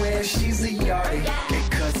she swears she's a yardie. And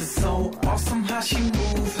cause it's so awesome how she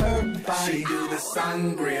moves her body. She do the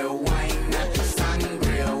sangria wine,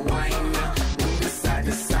 sangria wine. Move it side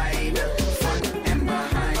to side, front and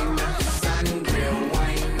behind. Sangria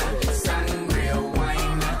wine, sangria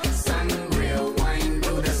wine, sangria wine.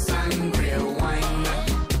 Do the sangria wine.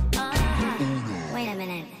 Wait a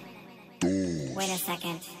minute. Wait a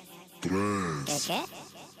second. ¿Qué?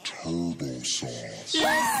 Turbo sauce.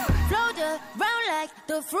 Let's float around like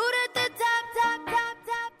the fruit at the top.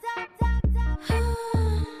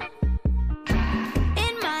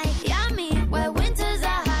 In Miami, where winters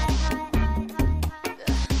are high.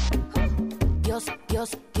 Yo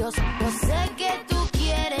sé que tú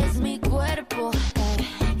quieres mi cuerpo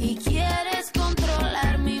y quieres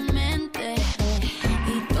controlar mi mente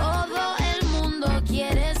y todo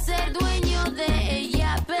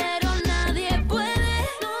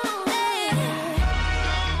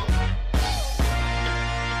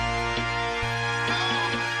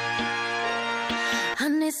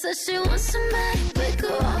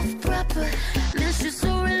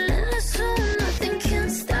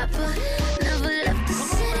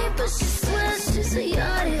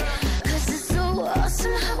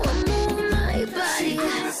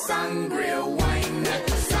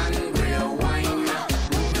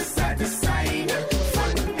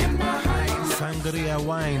עליה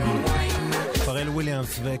וויין, פרל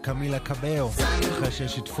וויליאמס וקמילה קבאו, אחרי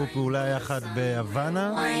ששיתפו פעולה יחד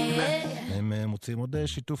בהוואנה. הם מוצאים עוד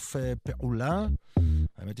שיתוף פעולה.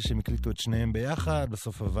 האמת היא שהם הקליטו את שניהם ביחד,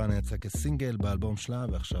 בסוף הוואנה יצא כסינגל באלבום שלה,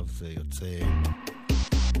 ועכשיו זה יוצא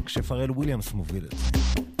כשפרל וויליאמס מוביל את זה.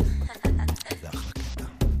 זה אחלה קטע.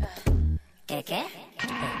 קקה?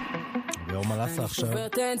 ויום הלסה עכשיו. אני סופר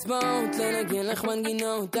את האצבעות לנגן לך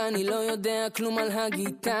מנגינות, אני לא יודע כלום על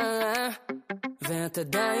הגיטרה, ואת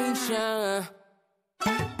עדיין שרה.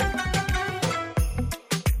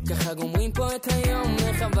 ככה גומרים פה את היום,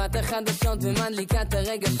 מחוות החדשות ומדליקה את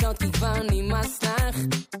הרגשות, כי כבר נמאס לך,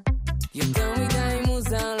 יותר מדי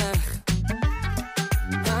מוזר לך.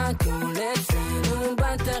 הכל אצלנו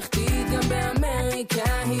בתחתית, גם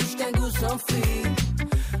באמריקה השתגעו סופית.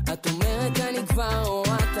 את אומרת אני כבר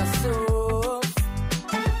רואה את הסוף,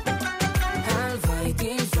 הלוואי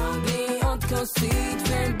תמזוג לי עוד כוסית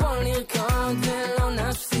ובוא נרקוד ולא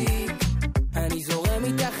נפסיק. אני זורם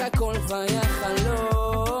איתך הכל כבר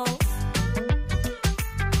יחלוף,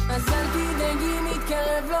 אז אל תדאגי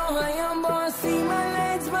מתקרב לו היום, בוא אשים על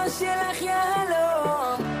האצבע שלך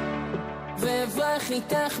יהלום ואברח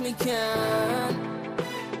איתך מכאן.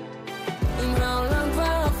 אם העולם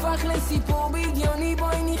כבר הפך לסיפור בדיוני,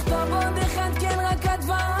 בואי נכתוב עוד אחד, כן רק את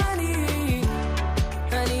ואני,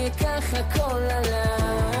 אני אקח הכל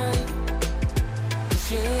עליי,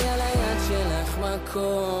 תשאירי על היד שלך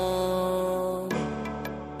מקום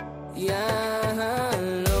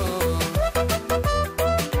יהלום.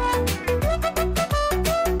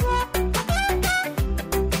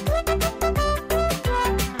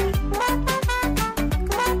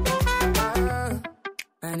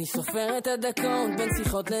 אני סופר את הדקות בין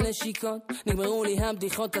שיחות לנשיקות, נגמרו לי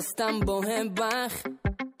הבדיחות, הסתם בוהם בך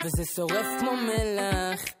וזה שורף כמו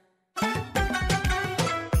מלח.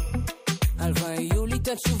 הלוואי יהיו לי את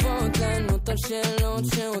התשובות לענות על שאלות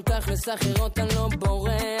שאותך לסחרות אני לא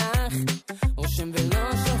בורח, רושם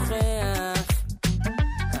ולא שוכח.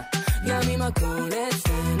 גם אם הכל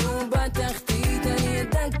אצלנו בתחתית, אני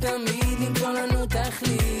אדאג תמיד למצוא לנו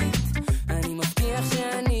תכלית, אני מבטיח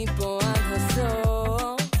שאני פה עד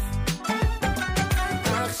הסוף.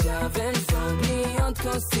 עכשיו אין זוג להיות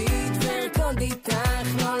כוסית ורקוד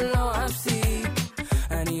איתך, לא אפסיק,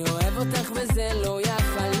 אני אוהב אותך וזה לא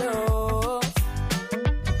יחלוף,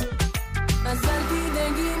 אז אל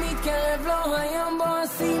תדאגי מתקרב לו היום, בוא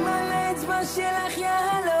אשים על האצבע שלך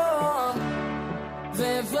יהלום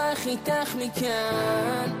ואברח איתך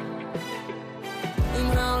מכאן.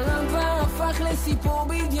 אם העולם כבר הפך לסיפור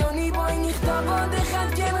בדיוני, בואי נכתוב עוד אחד,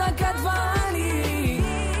 כן רק את ואני,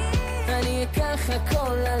 אני אקח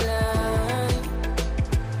הכל עליי,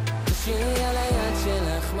 תשאירי על היד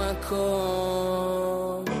שלך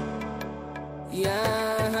מקום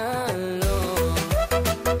יהלום.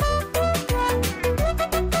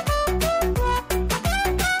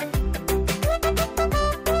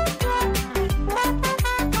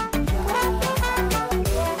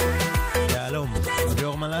 יהלום,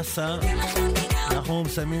 אביור מלסה. אנחנו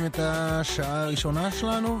מסיימים את השעה הראשונה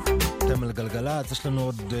שלנו, אתם על גלגלת, יש לנו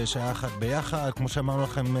עוד שעה אחת ביחד, כמו שאמרנו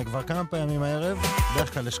לכם כבר כמה פעמים הערב,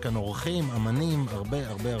 בדרך כלל יש כאן אורחים, אמנים, הרבה,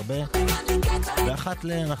 ואחת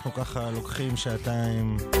אנחנו ככה לוקחים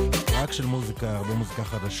שעתיים רק של מוזיקה, הרבה מוזיקה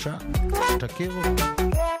חדשה, תכירו.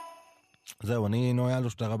 זהו, אני נוי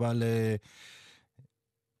אלוש, תודה רבה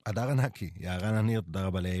אדר ענקי, יערן הניר, תודה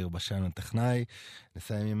רבה ליאיר בשן הטכנאי.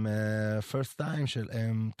 נסיים עם First Time של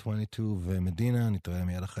M22 ומדינה, נתראה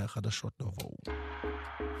מיד אחרי החדשות, תבואו.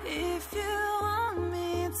 If you want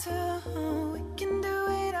me to, we can do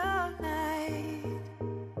it all night.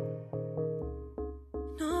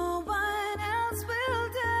 No one else will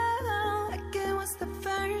do like it was the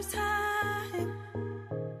first time.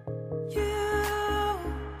 You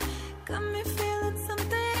got me feeling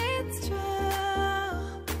something, it's true.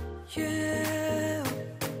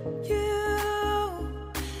 You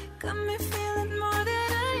got me feeling more than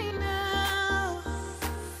I know.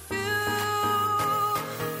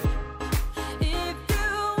 If you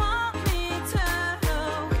want me to,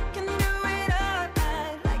 we can do it all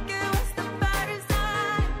night like it was the first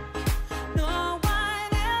time. No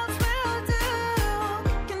one else will do.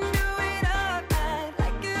 We can do it all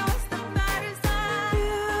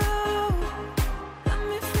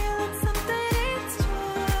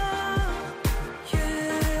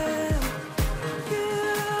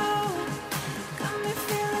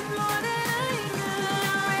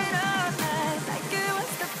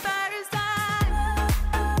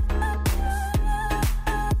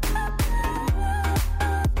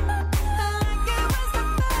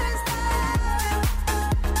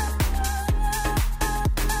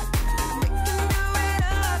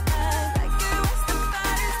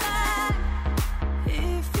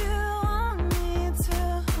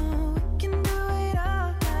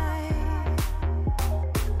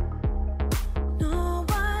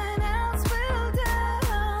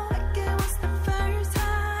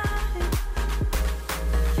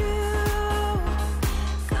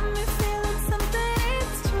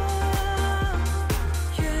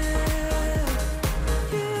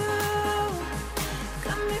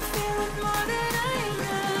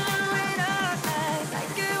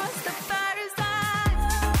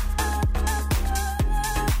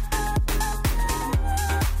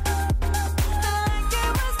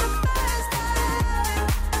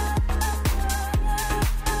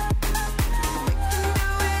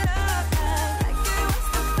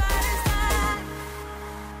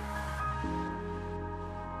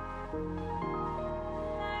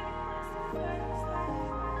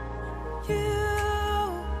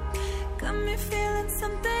me feeling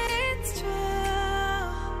something's true.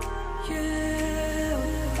 You,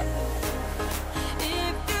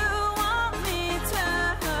 if you want me to,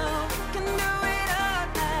 we can do it all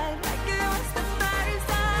night like it was the first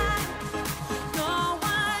time. No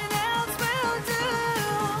one else will do.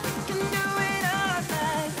 We can do it all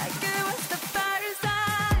night like it was the first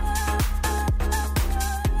time.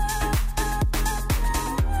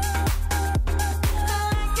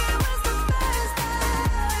 Like it was the first time.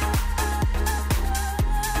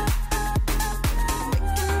 We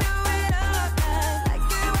can do it all night like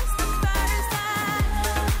it was the first time.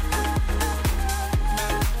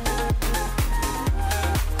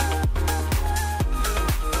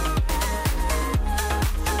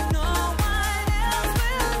 No one else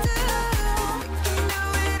will do. We can do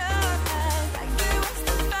it all night like it was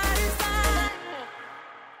the first time.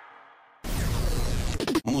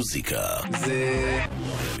 מוזיקה זה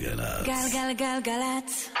גלגלצ.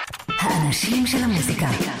 גלגלגלגלצ. האנשים של המוזיקה.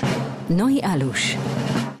 נוי אלוש.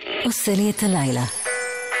 עושה לי את הלילה.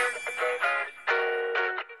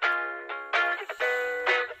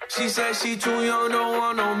 She said she too young, don't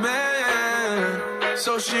want no man.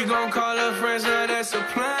 So she gon' call her friends, now that's a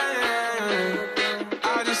plan.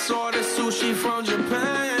 I just saw the sushi from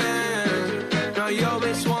Japan. Now yo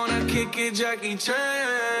bitch wanna kick it, Jackie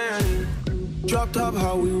Chan. Drop top,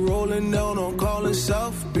 how we rolling down on calling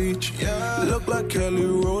South Beach. Yeah. Look like Kelly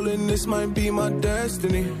rolling, this might be my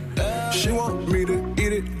destiny. Yeah. She want me to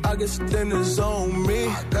eat it, I guess then it's on me.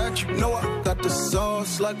 I got you, know I got the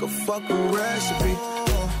sauce like a fucking recipe.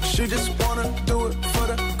 She just wanna do it for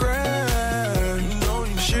the grand.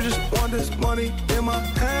 She just want this money in my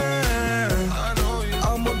hand.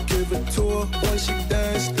 I'ma give it to her when she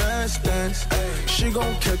dance, dance, dance. She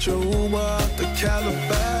gon' catch a Uber out the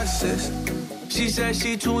Calabasas. She said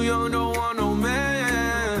she too young, don't want no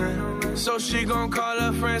man. So she gon' call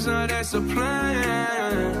her friends, now that's a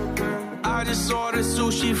plan. I just saw the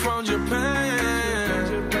sushi from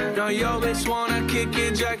Japan. Now yo bitch wanna kick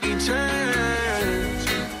it, Jackie Chan.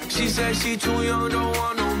 She said she too young, don't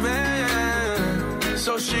want no man.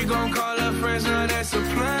 So she gon' call her friends, now that's a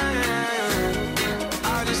plan.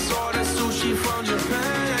 I just saw the sushi from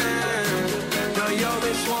Japan. Now yo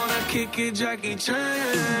bitch wanna kick it, Jackie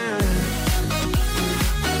Chan.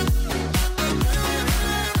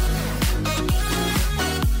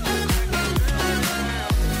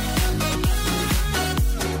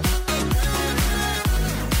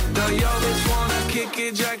 Now yo bitch wanna kick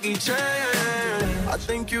it, Jackie Chan. I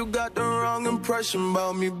think you got the wrong impression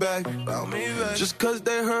about me back. Just cause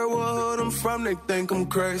they heard what hood I'm from, they think I'm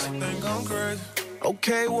crazy.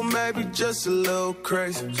 Okay, well maybe just a little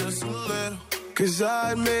crazy. Just a little. Cause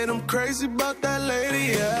I admit I'm crazy about that lady,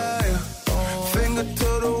 yeah. Finger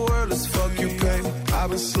to the world, as fuck you pay me. I've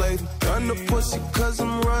been slaving, done the pussy cause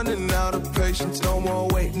I'm running out of patience. No more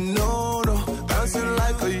waiting, no, no. Bouncing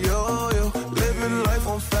like a yo-yo. Living life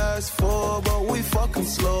on fast forward, but we fucking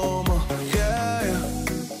slow-mo, yeah, yeah.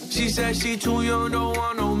 She said she too young, don't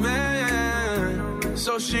want no man.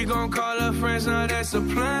 So she gon' call her friends, now that's a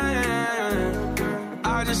plan.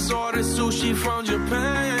 I just saw the sushi from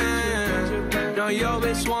Japan. Now yo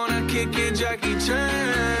bitch wanna kick it, Jackie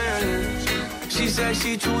Chan. She said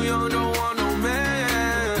she too young, don't want no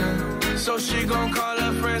man. So she gon' call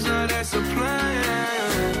her friends, now that's a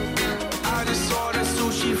plan. I just saw the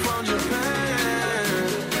sushi from Japan.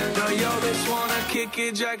 Now yo bitch wanna kick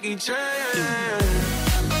it, Jackie Chan.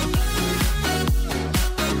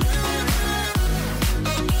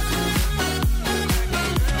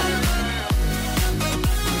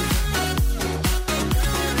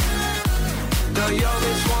 Now yo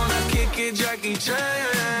bitch wanna kick it, Jackie Chan.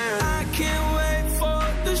 I can't wait for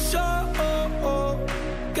the show.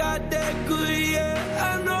 Got that good, yeah,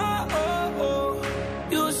 I know.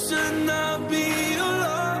 You should not be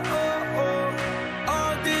alone.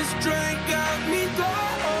 All this drink got me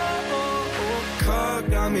going. Car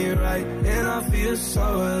got me right, and I feel so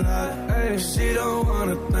alive. Ay, she don't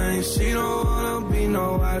wanna think, she don't wanna be no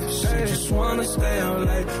wife. She just wanna stay up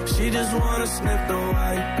late, she just wanna sniff the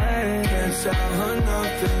white. Ay, can't tell her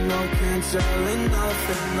nothing, no, can't tell her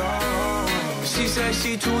nothing, no. She said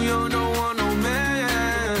she too young, don't want no man.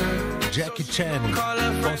 ג'קי צ'ן,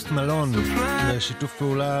 פוסט מלון, בשיתוף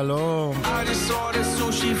פעולה לא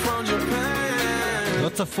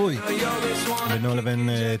צפוי בינו לבין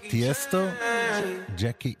טיאסטו.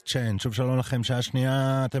 ג'קי צ'ן, שוב שלום לכם, שעה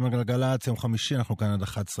שנייה, אתם בגלגלצ, יום חמישי, אנחנו כאן עד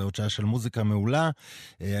 11, עוד שעה של מוזיקה מעולה.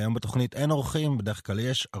 היום בתוכנית אין אורחים, בדרך כלל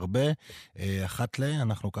יש הרבה, אחת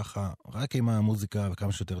אנחנו ככה רק עם המוזיקה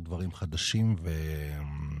וכמה שיותר דברים חדשים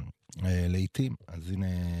לעיתים. אז הנה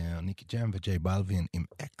ניקי ג'ם וג'יי בלווין עם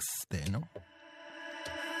אקס, תהנו.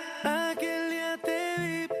 I get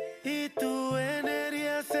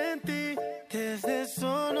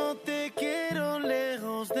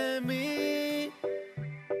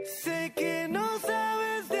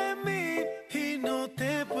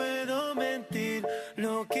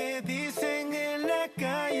lo que dicen en la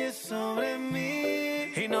calle sobre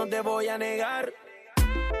mí. Y no te voy a negar,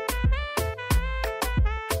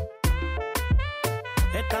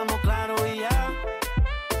 estamos claros y ya.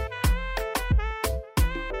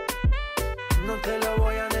 No te lo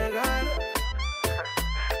voy a negar,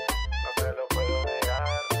 no te lo puedo negar.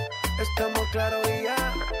 Estamos claros y ya.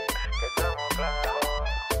 Estamos claros,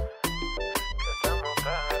 estamos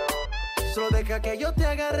claros. Solo deja que yo te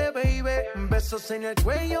agarre, baby. Besos en el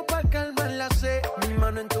cuello pa' calmar la sed. Mi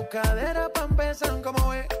mano en tu cadera pa' empezar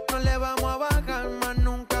como es. No le vamos a bajar más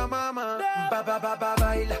nunca, mamá.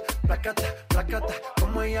 Baila, placata, placata.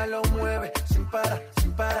 Como ella lo mueve, sin parar,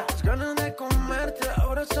 sin parar. Las ganas de comerte,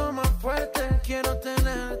 ahora son más fuertes. Quiero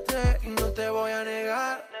tenerte y no te voy a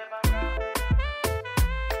negar.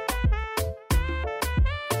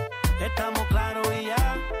 Estamos claros y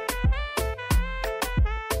ya.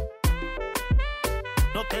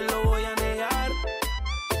 No te lo voy a negar.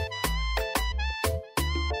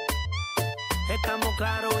 Estamos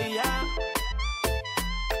claros y ya.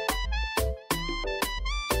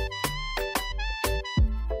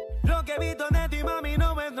 Lo que he visto de ti, mami,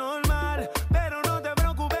 no es normal. Pero no te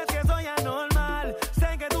preocupes que soy anormal.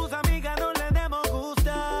 Sé que tus amigas no les debemos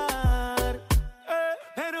gustar.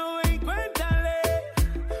 Pero ven, cuéntale,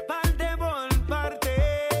 parte por parte.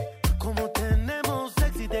 Como tenemos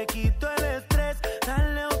sexy, te quito el estrés.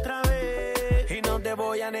 Dale otra vez. Y no te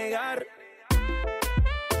voy a negar.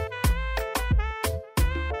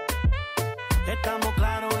 Estamos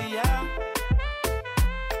claros y ya.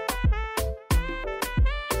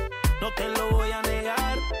 No te lo voy a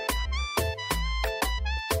negar.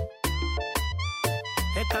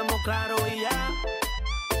 Estamos claros y ya.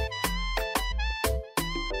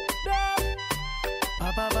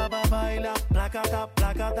 Baila, placata,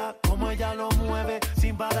 placata. Como ella lo mueve,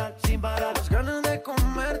 sin parar, sin parar. Las ganas de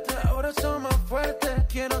comerte, ahora son más fuertes.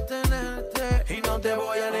 Quiero tenerte y no te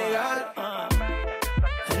voy a negar.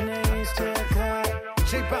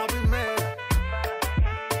 J Balvin, man.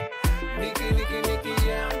 Nicky,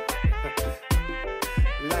 yeah.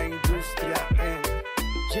 La industria en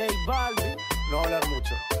J Balvin. No hablar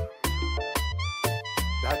mucho.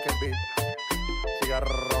 Deja que el beat siga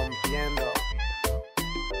rompiendo.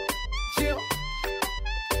 Chill.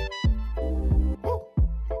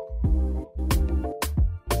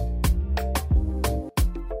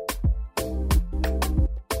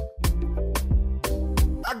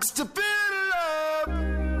 I can step it up.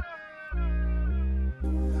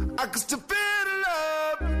 I can step it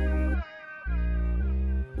up.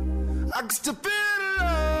 I can step it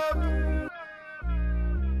up.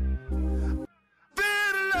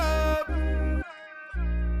 It up.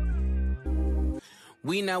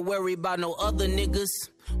 We not worried about no other niggas.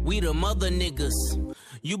 We the mother niggas.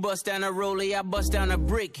 You bust down a rollie, I bust down a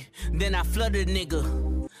brick. Then I flood a nigga.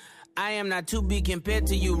 I am not too big compared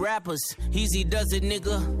to you rappers. Easy does it,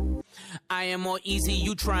 nigga. I am more easy,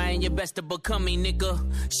 you trying your best to become me, nigga.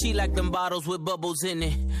 She like them bottles with bubbles in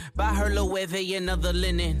it. Buy her Loewe and other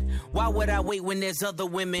linen. Why would I wait when there's other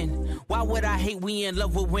women? Why would I hate we in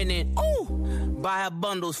love with winning? Ooh! Buy her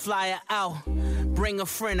bundles, fly her out. Bring a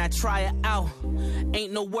friend, I try her out.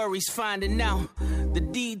 Ain't no worries finding out. The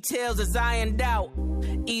details is ironed out.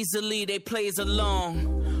 Easily they plays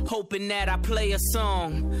along. Hoping that I play a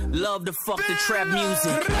song. Love to fuck the trap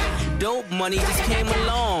music. Dope money just came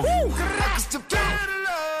along. I can step it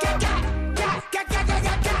up.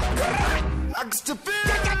 I can step it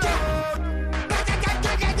up.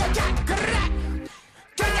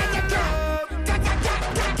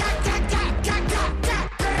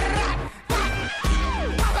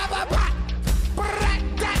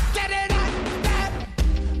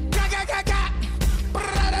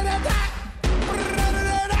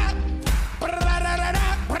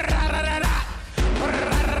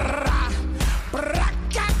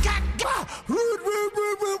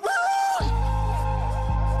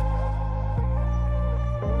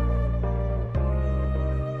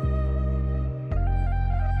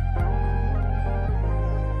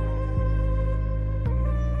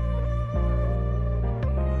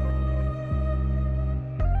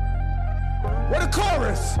 What a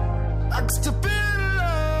chorus! I can step it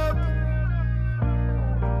up.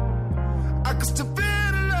 I can step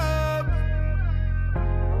it up.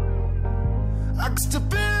 I can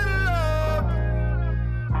step it up.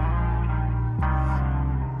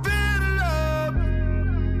 It up.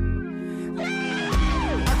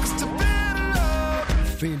 I can step it up.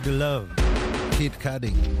 Feel the love. קיד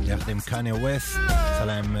קאדי, יחד עם קניה ווסט, עשה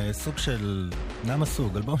להם סוג של, למה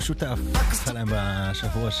סוג? אלבום שותף, עשה להם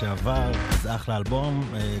בשבוע שעבר, זה אחלה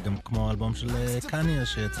אלבום, גם כמו האלבום של קניה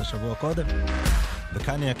שיצא שבוע קודם.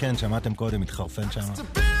 וקניה, כן, שמעתם קודם, מתחרפן שם,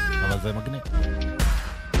 אבל זה מגניב.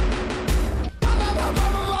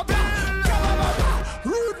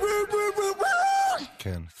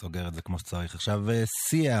 כן, סוגר את זה כמו שצריך. עכשיו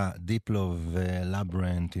סיה, דיפלו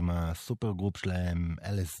ולברנט עם הסופר גרופ שלהם,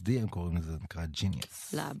 LSD, הם קוראים לזה, נקרא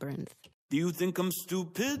Genius. לברנט. Do you think I'm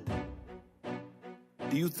stupid?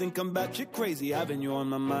 Do you think I'm batshit crazy, having you on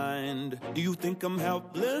my mind? Do you think I'm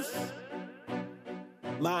helpless?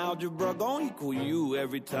 My algebra gon' equal you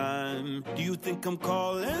every time. Do you think I'm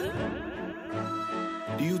calling?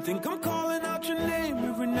 Do you think I'm calling out your name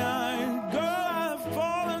every night? Girl, I've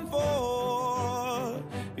fallen for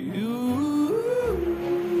you.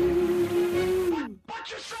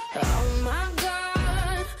 Oh my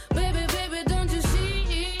God, baby, baby, don't you see?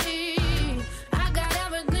 I got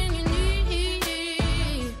everything you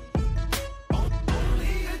need.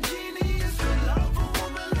 Only a genius could love a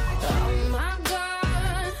woman like you. Oh my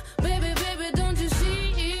God, baby, baby, don't you see?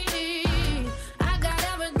 I got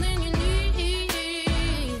everything you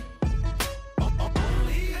need.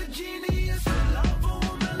 Only a genius could love a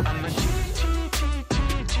woman like you. I'm a genius,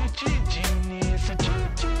 a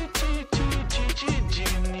genius,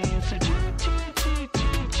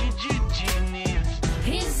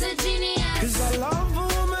 He's a genius. 'cause I love a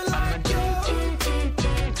woman like you.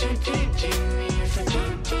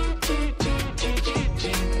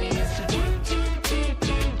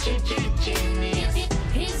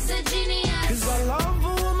 He's a genius. 'Cause I love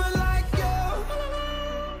a woman like you.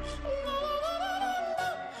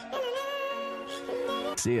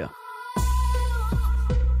 See ya.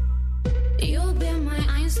 You've been my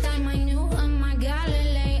Einstein, my Newton, my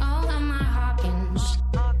Galileo, and my Hawkins.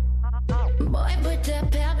 Boy, put the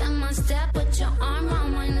pep in my step, put your arm on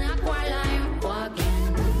my neck while I'm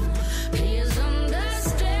walking. Please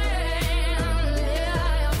understand,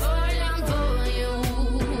 yeah, I'm falling for you.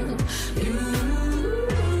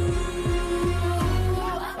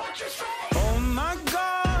 Oh my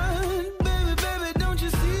God, baby, baby, don't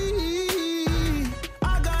you see?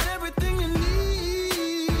 I got everything you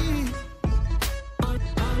need.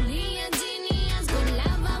 Only a genius could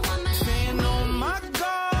love a woman like Saying, me. oh my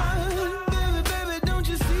God, baby, baby, don't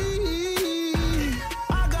you see?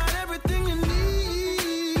 I got everything you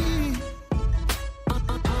need.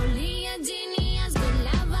 Only a genius could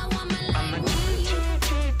love a woman like me.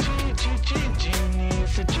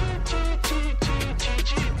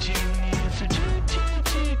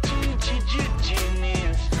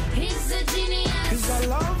 He's a genius. 'Cause I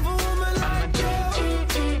love a woman like you.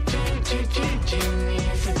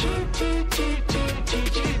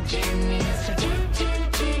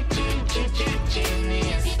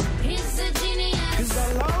 He's a genius. 'Cause I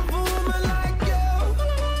love a woman like you.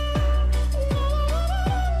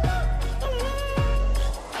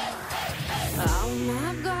 Oh my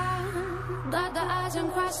God, dot the I's and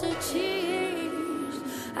cross the T's.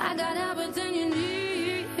 I got everything you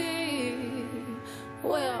need.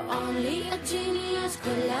 Well, only a genius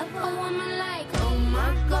could love a woman like, oh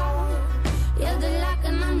my God. You're the lock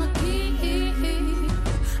and I'm the key.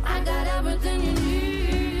 I got everything you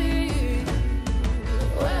need.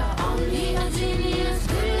 Well, only a genius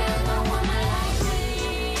could love a woman like me.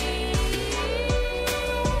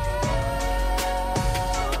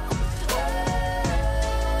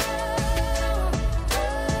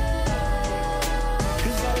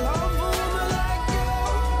 Cause I love a woman like you.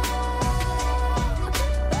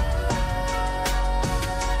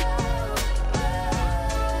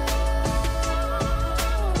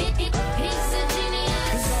 He's a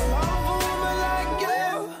genius. Cause I love a woman like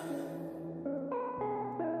you.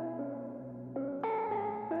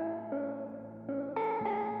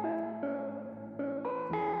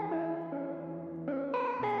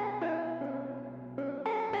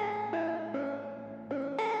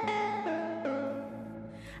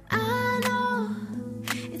 I know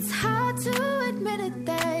it's hard to admit it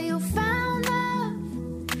that you found love.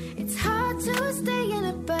 It's hard to stay in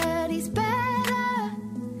it, but he's better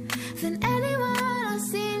than anyone I've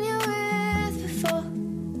seen you with before.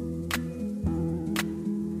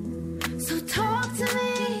 So talk to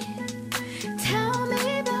me, tell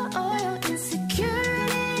me about all your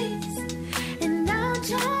insecurities, and I'll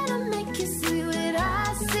try to make you see what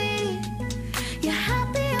I see. You're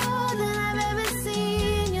happier than I've ever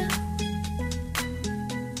seen you.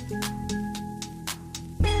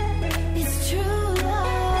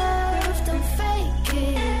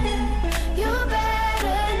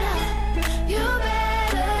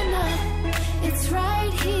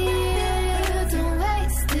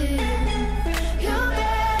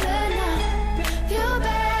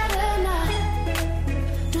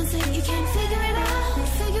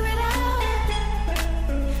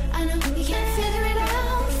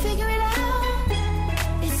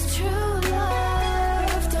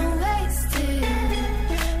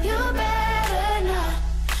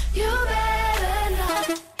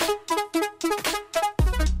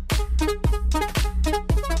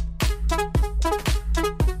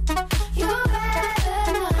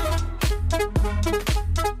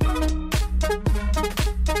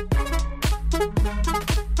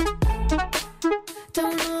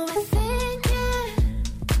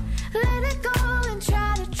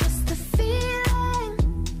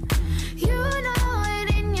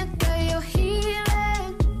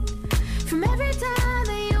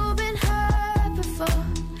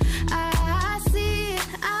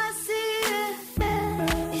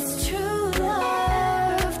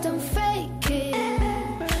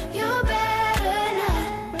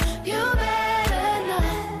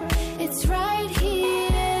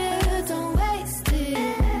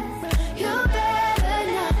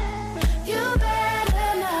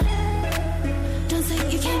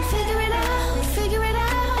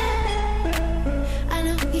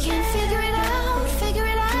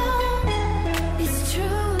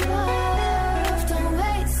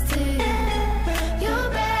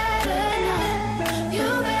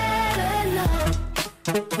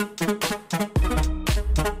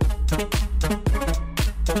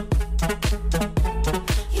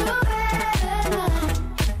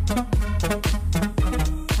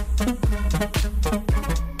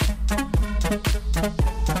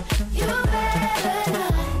 You better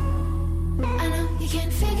not. I know you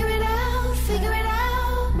can't figure it out, figure it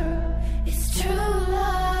out. It's true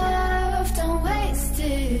love, don't waste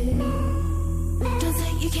it. Don't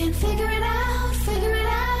say you can't figure it out, figure it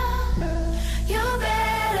out. You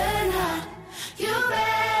better not, you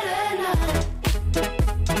better not.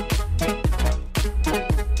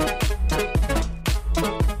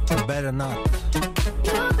 Better not.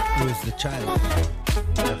 Who is the child?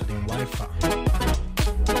 יחד עם וי-פיי.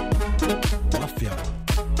 וואפיה.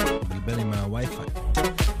 בלבל עם הווי-פיי.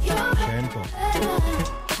 שאין פה.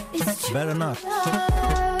 Better not.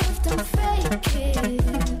 Don't fake it.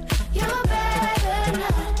 You better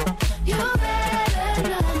not, you better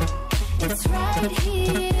not. It's right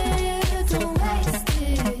here, don't waste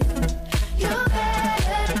it. You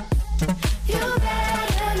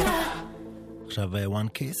better not. עכשיו One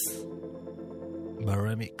Kiss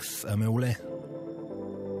ברמיקס המעולה.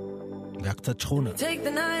 היה קצת שכונה Take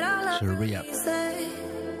the night all up של ריאב.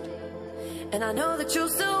 And I know that you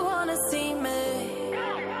still wanna see me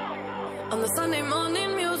on the Sunday morning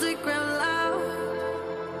music real loud.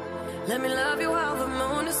 Let me love you while the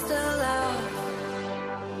moon is still out.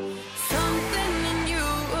 Something in you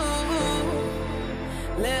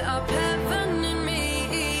lit up heaven in me.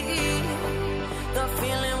 The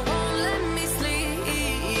feeling won't let me sleep,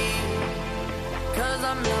 'cause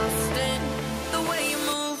I'm lost in the way you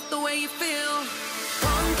move, the way you feel.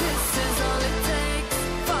 One kiss is all it takes,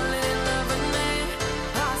 falling in love with me.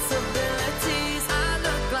 Possibilities, I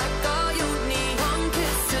look like all you need. One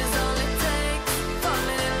kiss is all it takes,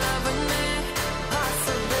 falling in love with me.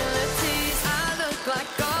 Possibilities, I look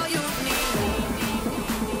like all you need.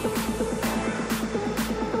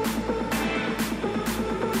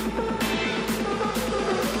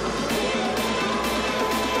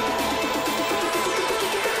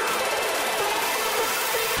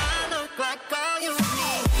 I look like all you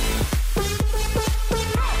need.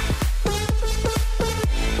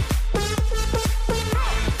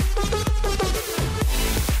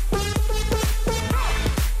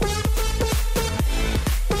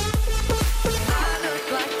 I look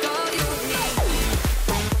like all you need.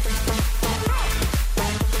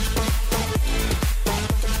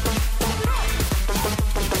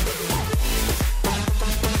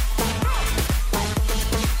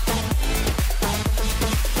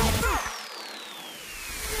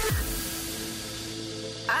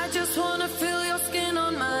 I just wanna feel your skin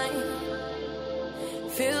on mine.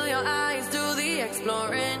 Feel your eyes do the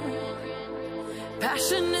exploring.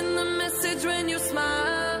 Passion in the message when you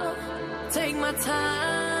smile. Take my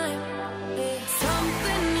time.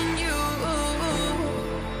 Something in you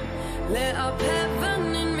lit up heaven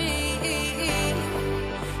in me.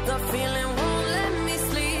 The feeling won't let me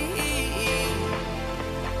sleep,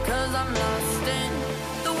 'cause I'm lost in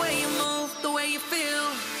the way you move, the way you feel.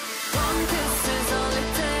 One kiss is all it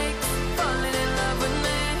takes, falling in love with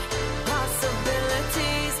me.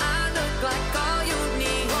 Possibilities, I look like all you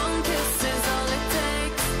need. One kiss is all it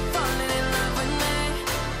takes, falling in love with me.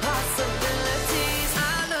 Possibilities,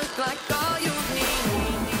 I look like all you need.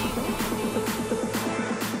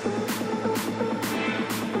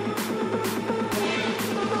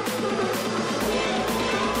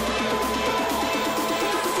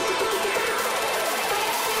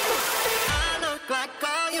 I look like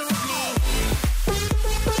all you need.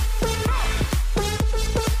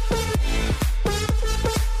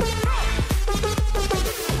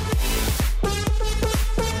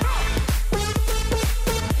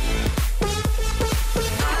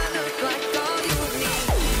 I look like all you need.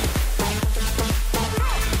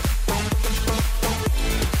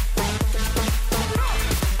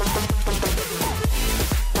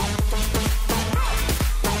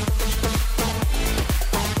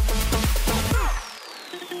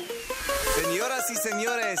 Señoras y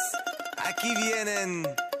señores, aquí vienen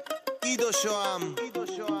Ido Shoam,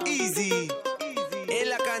 Easy, en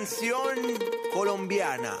la canción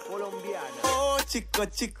colombiana. Oh, chicos,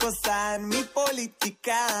 chicos, san mi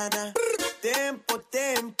politicana. Tempo,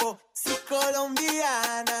 tempo, si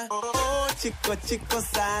colombiana. Oh, chicos, chicos,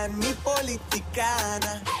 san mi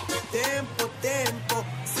politicana. Tempo, tempo,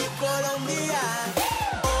 si colombiana.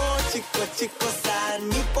 Oh, chicos, chicos, san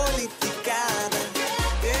mi politicana.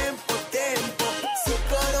 Tempo, tempo, si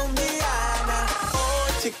colombiana. Oh,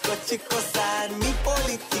 chicos, chicos, san mi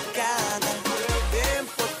politicana.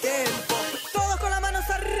 Tempo, tempo. Todos con las manos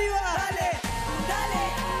arriba. Dale, dale,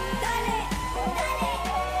 dale, dale.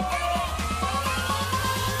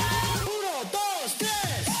 1, 2,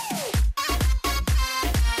 3.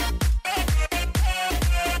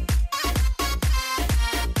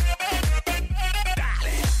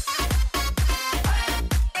 Dale.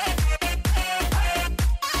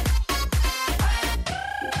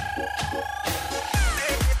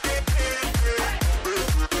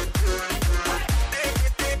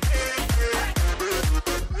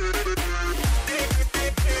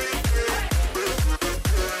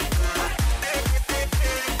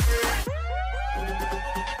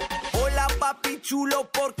 chulo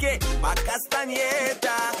porque pa'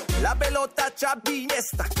 Castañeta, la pelota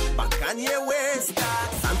chavillesta, pa' Kanye West.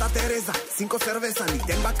 Santa Teresa, 5 cervezas, ni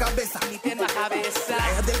tenga cabeza. Ni tenga cabeza.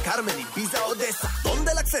 Playa del Carmen y Pisa Odessa,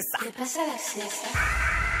 ¿dónde la accesa? ¿Qué pasa la accesa?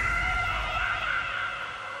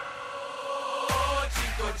 Oh,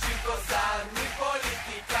 chicos, san mi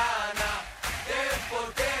politicana. Tempo,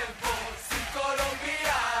 si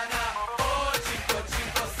colombiana. Oh,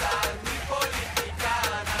 chicos, san mi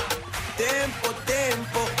politicana.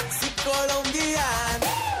 Tempo, si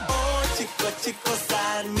colombiana. Oh, chicos,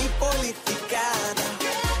 san mi politicana.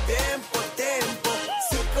 Tempo,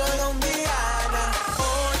 si colombiana.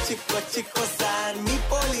 Oh, chicos, san mi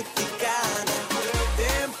politicana.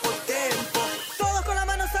 Tempo, todos con las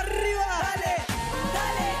manos arriba.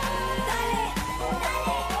 Dale.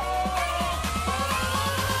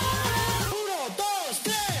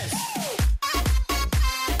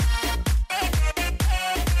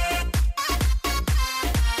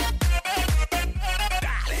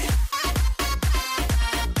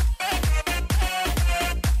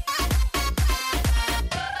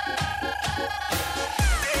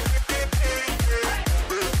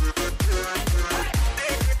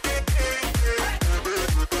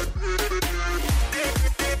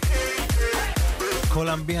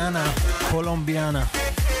 קולומביאנה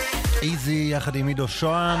איזי יחד עם עידו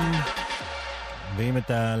שוהם ועם את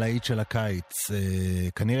הלהיט של הקיץ.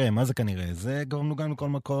 כנראה, מה זה כנראה? זה כבר מנוגן בכל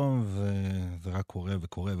מקום וזה רק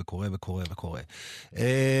קורה וקורה.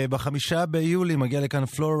 ב5 ביולי מגיע לכאן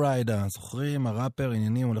פלוריידה, זוכרים? הראפר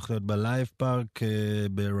עניינים הולך להיות בלייב פארק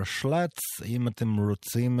ברשלץ. אם אתם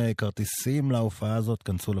רוצים כרטיסים להופעה הזאת,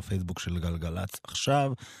 כנסו לפייסבוק של גלגלץ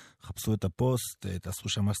עכשיו, חפשו את הפוסט, תעשו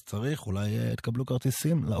שם מה שצריך, אולי תקבלו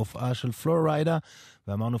כרטיסים להופעה של פלוריידה.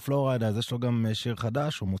 ואמרנו פלוריידה, אז יש לו גם שיר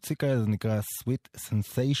חדש, הוא מוציא כזה, זה נקרא Sweet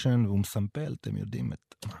Sensation, והוא מסמפל, אתם יודעים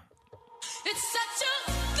את מה. It's such a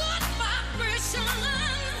good vibration.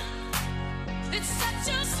 It's such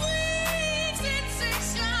a sweet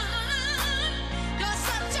sensation. You're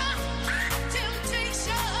such a hot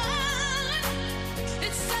temptation.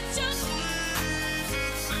 It's such a sweet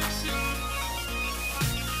sensation.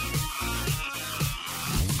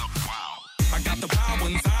 I got the wild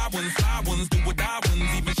ones, high ones, do what I ones,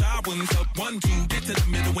 even shy ones. Up 1, 2, get to the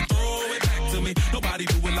middle and throw it back to me. Nobody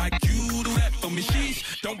do it like you do that for me. Sheesh,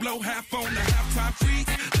 don't blow half on the halftime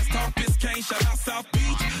freaks. Let's talk Biscayne, shout out South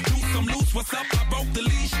Beach. Do some loose, what's up? I broke the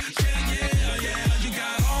leash. Yeah. You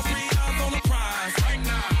got all 3 eyes on the prize. Right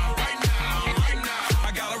now.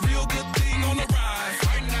 I got a real good thing on the rise.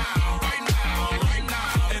 Right now.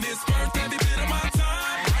 And it's worth every bit of my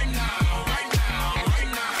time. Right now.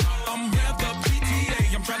 I'm revved up GTA.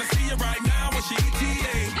 I'm trying to see it right now. What's your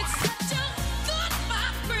ETA? It's such a good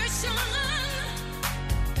vibration.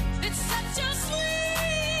 It's such a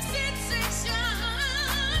sweet sensation.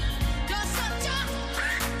 You're such a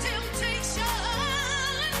hot temptation.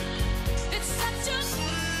 It's such a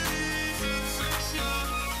sweet sensation.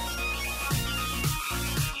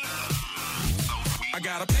 I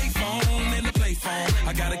got a payphone and a play phone.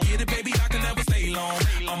 I gotta get it, baby, I can never stay long.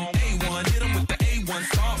 I'm A1, hit 'em with the A1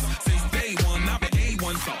 sauce. Since day one, I've been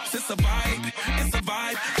A1 sauce. It's a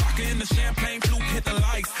vibe, rockin' the champagne flute, hit the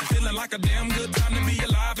lights. Feeling like a damn good time to be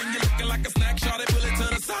alive. And you're looking like a snack, shot it, pull it to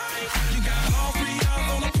the side. You got all 3 eyes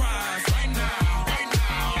on the prize. Right now.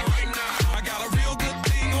 I got a real good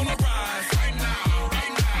thing on the rise. Right now.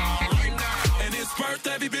 And it's worth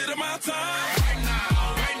every bit of my time. Right now.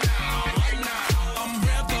 I'm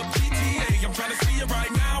revved up GTA. I'm trying to see it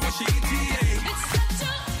right now. What's your ETA? It's such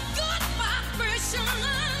a good vibration.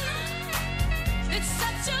 It's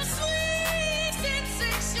such a sweet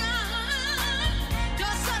sensation.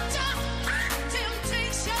 You're such a hot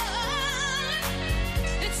temptation.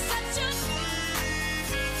 It's such a sweet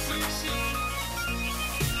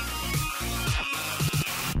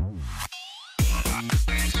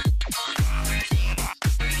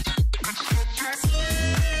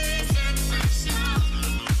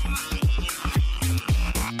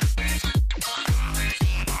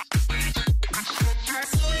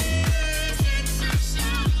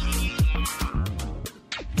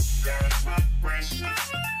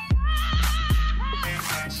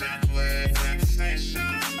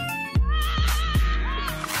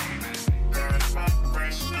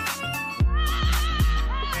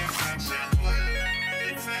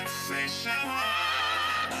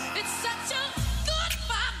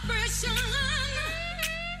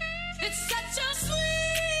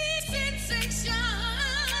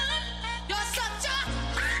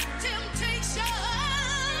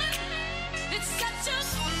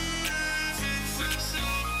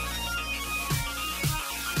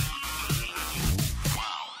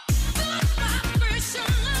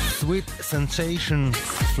Sweet Sensation,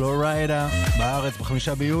 פלוריידה, בארץ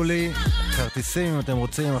ב5 ביולי. כרטיסים אם אתם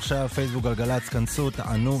רוצים, עכשיו פייסבוק גלגלצ, כנסו,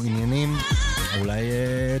 תענו עניינים, אולי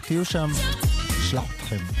תהיו שם, שלח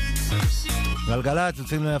אתכם. גלגלצ,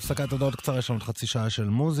 יוצאים להפסקת הודעות קצרה, יש לנו חצי שעה של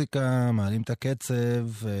מוזיקה, מעלים את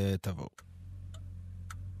הקצב ותבואו.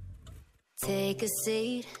 Take a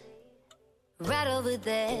seat, right over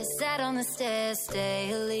there, sat on the stairs,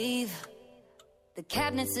 stay or leave. The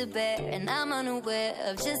cabinets are bare and I'm unaware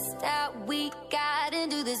of just how we got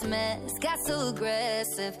into this mess. Got so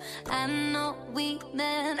aggressive, I know we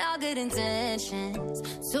meant all good intentions.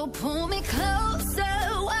 So pull me closer,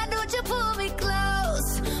 why don't you pull me close?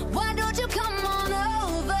 Why don't you come on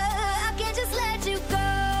over, I can't just let you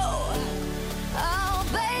go. Oh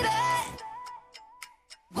baby,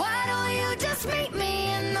 why don't you just meet me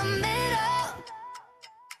in the middle?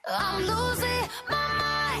 I'm losing my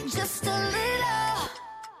mind just a little.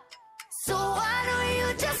 So why don't you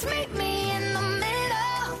just meet me in the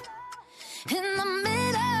middle? In the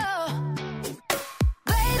middle.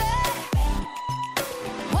 Baby,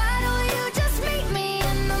 why don't you just meet me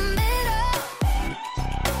in the middle?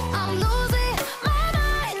 I'm losing my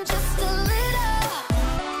mind just a little.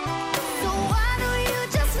 So why don't you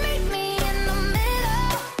just meet me in the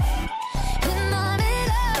middle? In the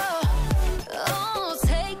middle. Oh,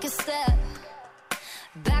 take a step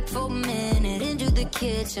back for a minute into the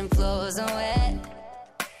kitchen, floors are wet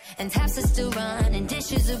and taps are still running,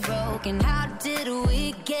 dishes are broken. How did we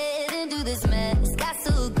get into this mess? Got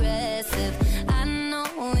so aggressive, I know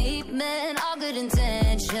we meant all good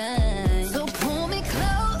intentions. So pull me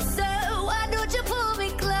closer, why don't you pull me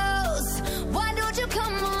close? Why don't you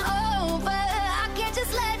come on over, I can't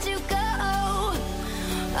just let you go.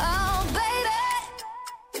 Oh baby,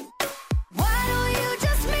 why don't you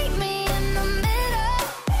just meet me in the middle?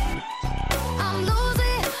 I'm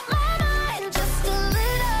losing my mind just a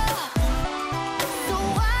little. So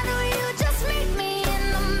why don't you just meet me in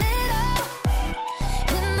the middle?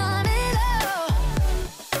 In the middle.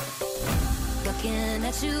 Looking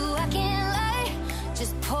at you, I can't lie,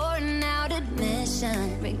 just pouring out admission,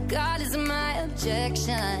 regardless of my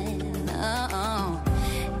objection. Oh,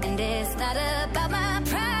 and it's not about my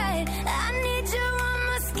pride, I need you on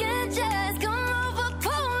my skin, just come over,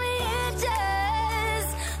 pull me in,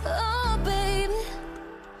 just. Oh baby,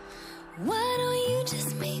 why don't you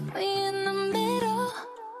just meet me in the middle?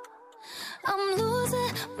 I'm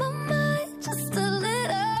losing my mind just a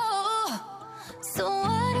little. So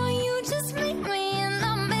why don't you just meet me in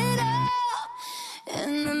the middle?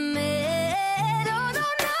 In the middle, no,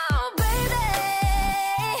 no, baby.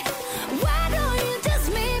 Why don't you just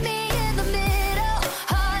meet me in the middle?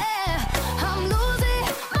 Oh yeah, I'm losing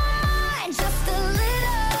my mind just a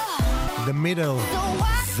little. The Middle,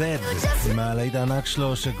 Z, עם הלהיט הענק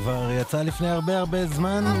שלו שכבר יצא לפני הרבה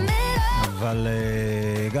זמן, אבל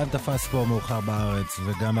גם תפס פה מאוחר בארץ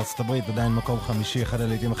וגם ארצות הברית, עדיין מקום חמישי, אחד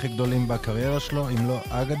הלהיטים הכי גדולים בקריירה שלו, אם לא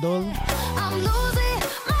הגדול.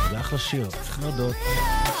 זה אחלה שיר, צריך להודות,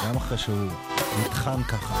 גם אחרי שהוא נטחן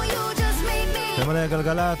ככה. אתם עלי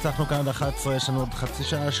הגלגלצ, אנחנו כאן עד 11, יש לנו עוד חצי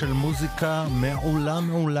שעה של מוזיקה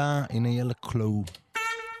מעולה, הנה יאללה קלו.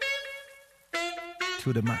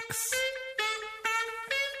 To the max.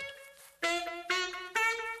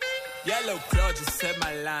 Yellow claw just set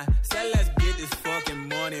my line. Said let's get this fucking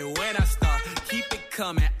money. When I start, keep it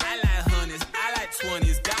coming. I like hundreds, I like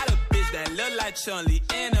 20s. Got a bitch that look like Chun-Li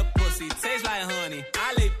in a pussy, tastes like honey. I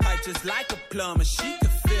lay pipe just like a plumber. She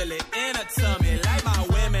could feel it in her tummy. Like my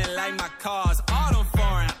women, like my cars. All them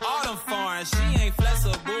foreign. She ain't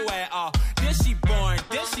flexible at all. Then she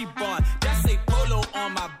born. That's a polo on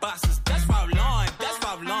my boxes. That's Ralph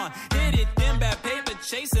Lauren. Hit it, then bad paper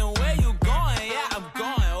chasing. Where you going? Yeah, I'm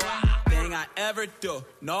going. Thing I ever do.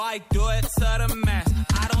 No, I do it to the max.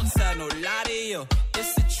 I don't tell no lie to you.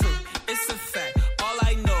 It's the truth, it's a fact. All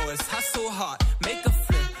I know is hustle hard, make a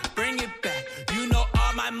flip, bring it back. You know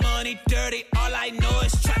all my money dirty. All I know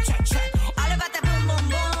is trap. All about that boom, boom,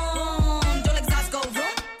 boom. Don't exhaust go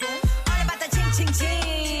vroom, vroom. All about that ching, ching,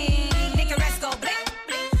 ching. Make your rest go bling,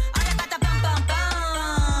 bling. All about that bum, bum,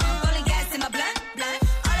 bum. Rolling gas in my blunt, blunt.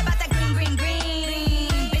 All about that green, green,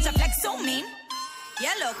 green. Bitch, I flex so mean.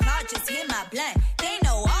 Yellow cloud just hit my blunt. They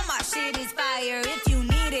know all my shit is fire. If you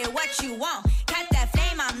need it, what you want? Got that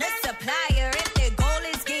flame, I'm the supplier. If the goal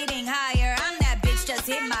is getting higher, I'm that bitch, just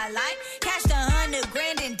hit my line. Cashed $100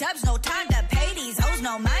 grand in dubs, no time to pay these hoes,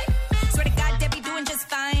 no mind. Swear to God, they be doing just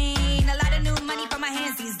fine. A lot of new money from my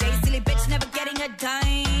hands these days. Silly bitch, never getting a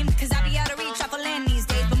dime. Cause I be out of reach, I for land these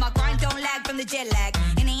days. But my grind don't lag from the jet lag.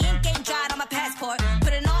 And the ink ain't dried on my passport.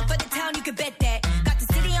 Put it on for the town, you can bet that. Got the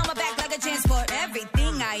city on my back like a transport.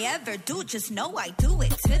 Everything I ever do, just know I do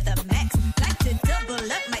it to the max. Like to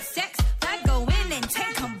double up my sex, I go in and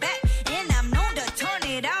 10 come back. And I'm known to turn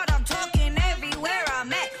it out, I'm talking everywhere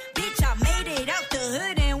I'm at. Bitch, I made it out the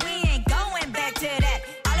hood and we ain't going back to that.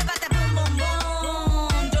 All about that boom, boom,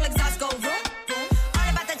 boom, dual exhaust go vroom, vroom. All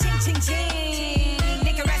about the ching, ching, ching,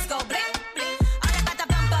 nigga rest go bling, bling. All about the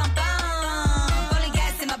bum, bum, bum, rolling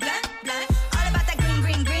gas in my blunt, blunt. All about that green,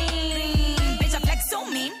 green, green, bitch, I flex so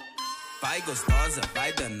mean. Vai gostosa,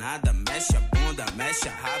 vai danada, mexe a bunda, mexe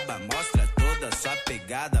a raba, mostra toda sua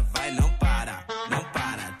pegada, vai, não para, não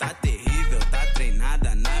para, tá terrível, tá treinada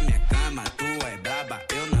na minha cama, tu é braba,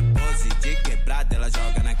 eu na pose de quebrada, ela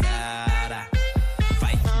joga na cara.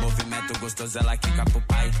 Vai, movimento gostoso, ela quica pro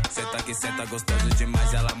pai, senta que senta gostoso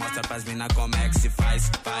demais, ela mostra pras mina como é que se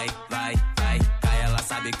faz, vai, vai, vai, cai, ela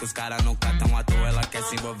sabe que os caras não catam à toa, ela quer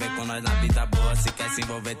se envolver com nós na vida boa, se quer se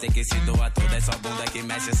envolver tem que se doar toda, é só bunda que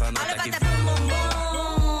mexe, só nota que voa.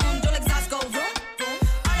 Dual exhaust go vroom, vroom.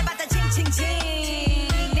 All about the ching, ching, ching,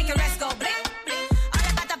 nigga rest go bling, bling. All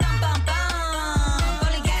about the bum, bum, bum,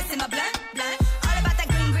 rolling gas in my blunt, blunt. All about that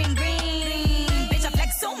green, green, green, bitch, I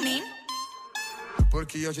flex so mean.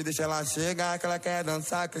 Porque hoje deixa ela chegar, que ela quer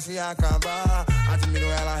dançar, que se acabar. Admiro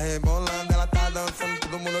ela rebolando, ela tá dançando,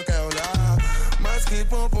 todo mundo quer olhar. Mas que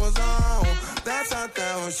popozão, desce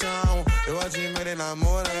até o chão. Eu admirei na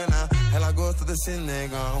morena, ela gosta desse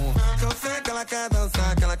negão. Que eu sei que ela quer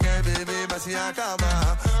dançar, que ela quer beber, vai se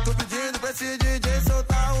acabar. Tô pedindo pra esse DJ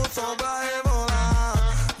soltar o som pra rebolar.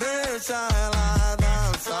 Deixa ela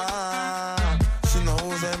dançar. She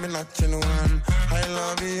knows I'm not in one. I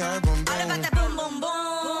love you, I boom boom. All about that boom, boom,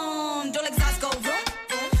 boom, dual exhaust go vroom,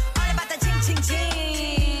 vroom. All about the ching, ching,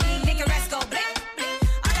 ching, nigga rest go bling, bling.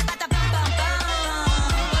 All about the bum, bum, bum,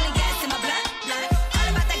 rolling gas in my blunt, blunt. All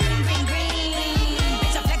about that green, green, green,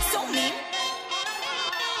 bitch, I flex so mean.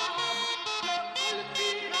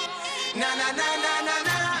 Na na na na na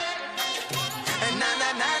na. Na na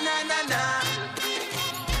na na na na.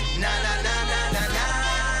 Na na na na na na.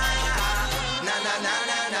 Na na na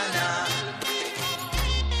na na na.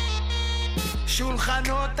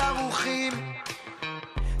 שולחנות ערוכים,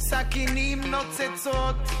 סכינים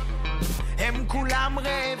נוצצות, הם כולם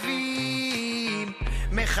רעבים,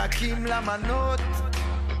 מחכים למנות.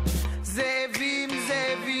 זאבים,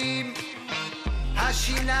 זאבים,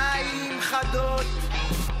 השיניים חדות,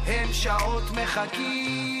 הם שעות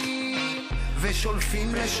מחכים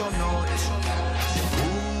ושולפים לשונות.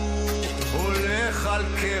 הוא הולך על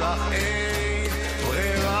קרח, אין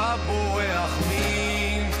ברירה, בורח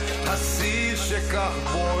מן הסיר שכך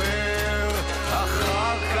בוער.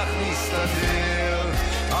 אחר כך נסתדר,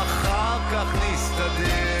 אחר כך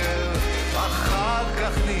נסתדר, אחר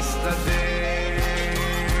כך נסתדר.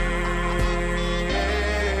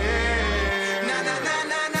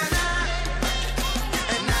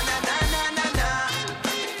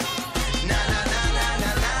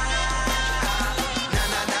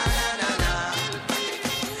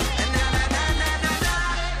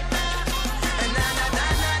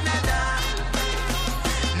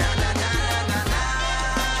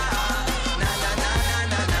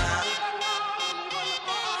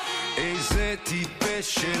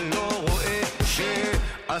 שלא רואה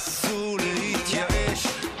שאסור להתייאש,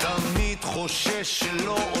 תמיד חושש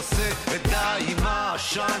שלא עושה ודי עם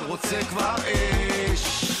העשן, רוצה כבר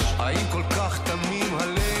אש. האם כל כך תמים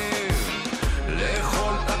הלב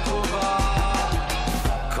לאכול את הכובע?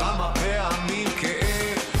 כמה פעמים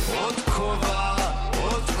כאב, עוד כובע,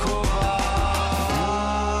 עוד כובע.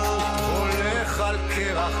 הוא הולך על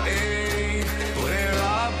קרח, אין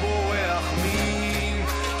ברירה, בורח מן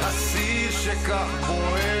הסיר שכך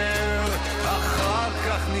בוער, אחר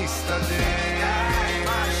כך נסתדר.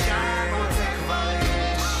 מה שם רוצה כבר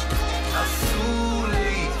יש, אסור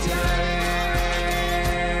להתייאש.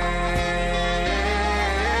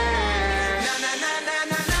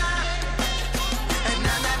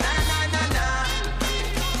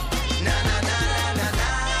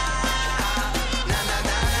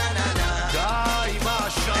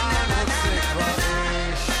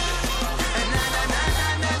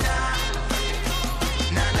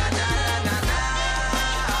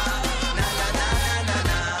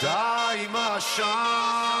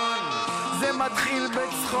 זה מתחיל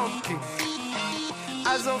בצחוקים,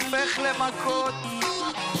 אז הופך למכות,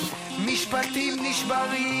 משפטים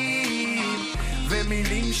נשברים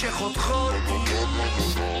ומילים שחותכות.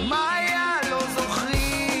 מה היה לא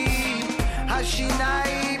זוכרים,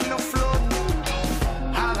 השיניים נופלות,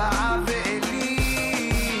 הרעה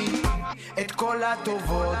ואלים את כל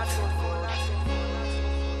הטובות.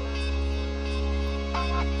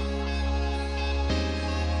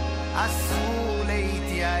 אסור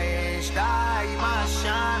להתייאש.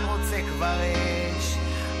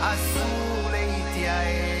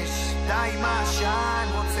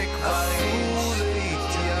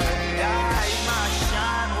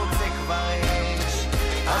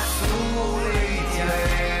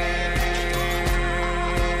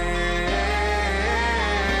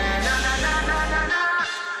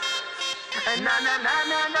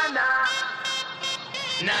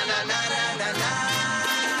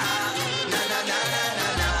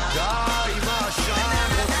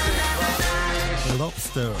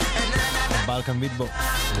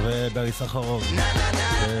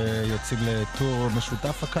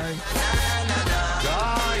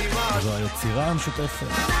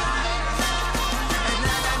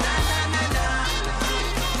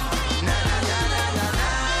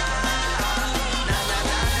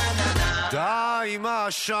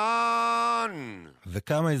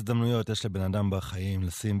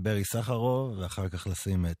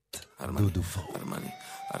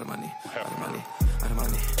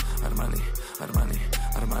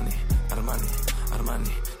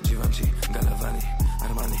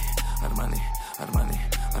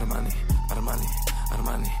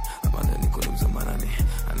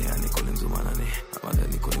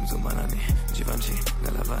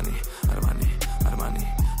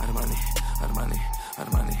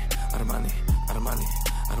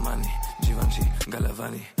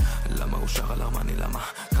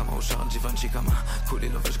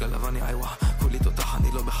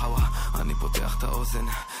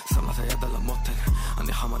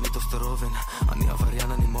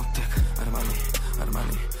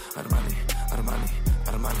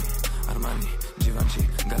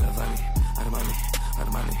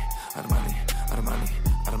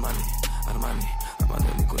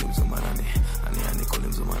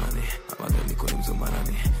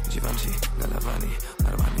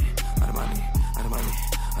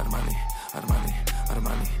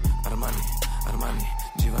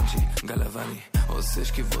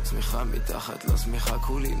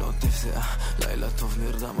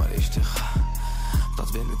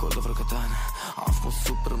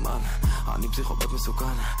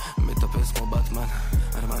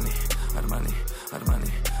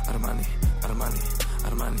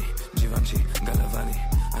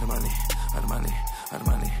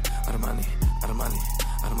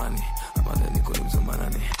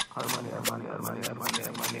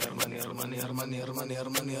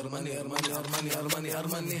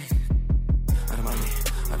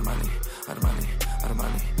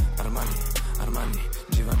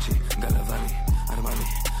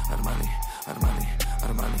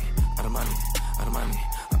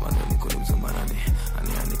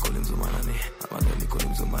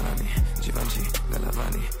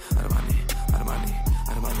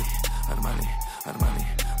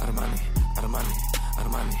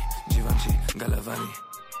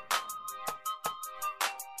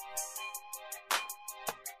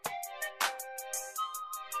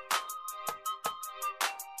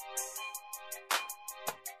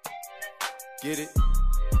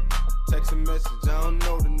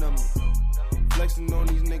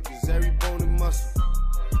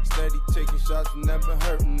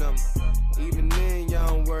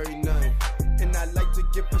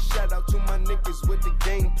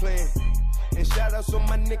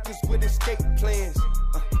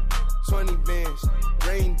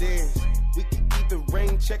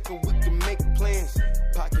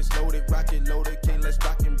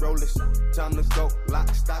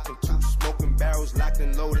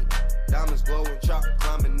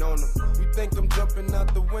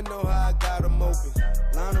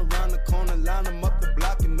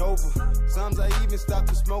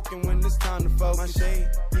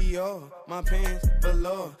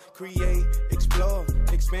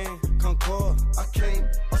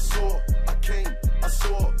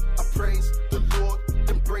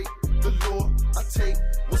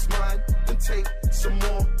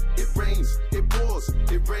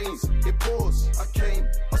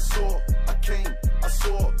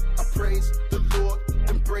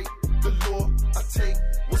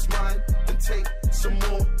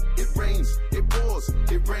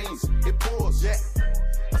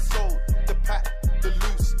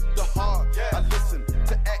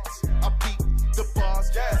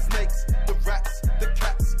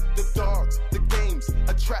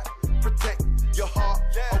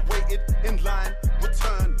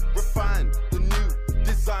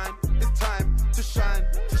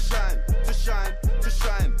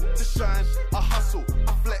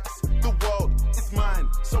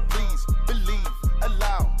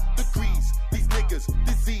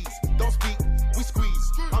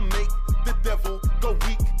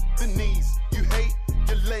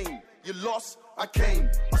 lost. I came,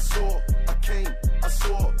 I saw, I came, I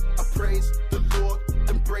saw. I praise the Lord,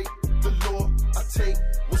 then break the law. I take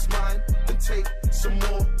what's mine, then take some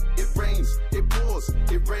more. It rains, it pours,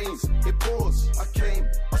 it rains, it pours. I came,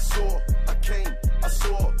 I saw, I came, I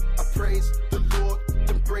saw. I praise the Lord,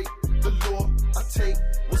 then break the law. I take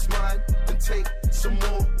what's mine, then take some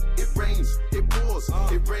more. It rains, it pours,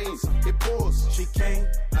 it rains, it pours. She came,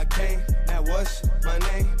 I came, now what's my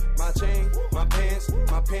name? My chain, my pants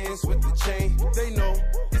with the chain. They know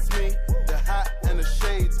it's me, the hat and the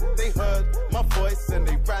shades. They heard my voice and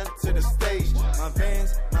they ran to the stage. My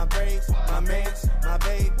vans, my braids, my mans, my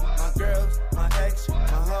babe, my girls, my ex,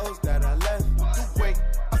 my hoes that I left. You wait,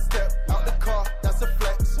 I step out the car, that's a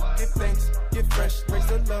flex. Give thanks, get fresh, raise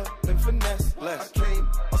the love and finesse. Less. I came,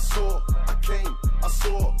 I saw, I came, I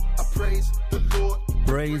saw. I praise the Lord.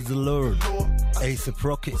 Praise the Lord. אייסאפ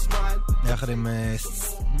רוקי יחד עם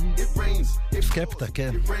סקפטה,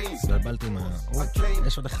 כן, התבלבלתי עם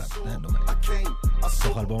יש עוד אחד דומה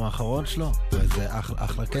תוך האלבום האחרון שלו, וזה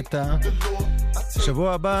אחלה קטע.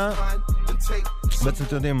 שבוע הבא בעצם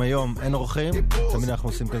אתם יודעים, היום אין אורחים, תמיד אנחנו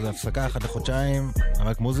עושים כזה הפסקה אחת לחודשיים,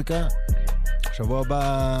 רק מוזיקה. שבוע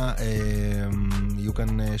הבא יהיו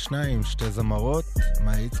כאן שתי זמרות,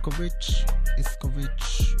 מאי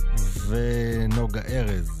איצקוביץ' ונוגה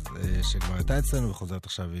ארז, שכבר הייתה אצלנו וחוזרת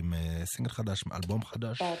עכשיו עם סינגל חדש, אלבום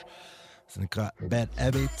חדש, זה נקרא Bad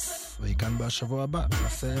Habits, והיא כאן בשבוע הבא,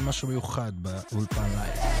 נעשה משהו מיוחד באולפן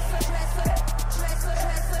לייב.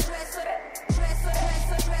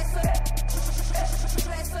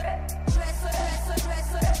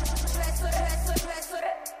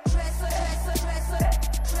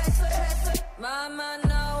 Mama,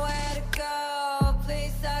 nowhere to go.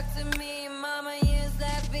 Please talk to me. Mama, use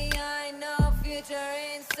left behind. No future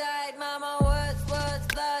inside. Mama, words,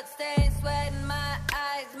 blood stains, sweat in my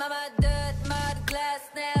eyes. Mama, dirt, mud, glass,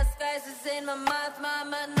 nails, spices in my mouth.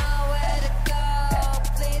 Mama, nowhere to go.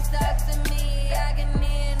 Please talk to me. I can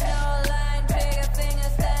hear no line. Trigger finger,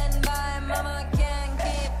 stand by. Mama, can't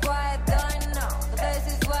keep quiet. Don't know. The place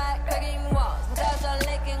is white, cracking walls. My toes are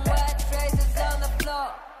licking wet. Traces on the floor.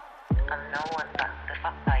 I'm no one, but the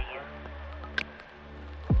fuck are you?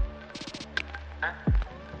 Huh?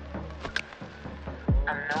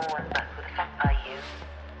 I'm no one, but who the fuck are you?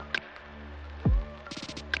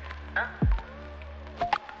 Huh?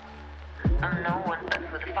 I'm no one, but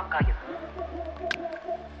who the fuck are you?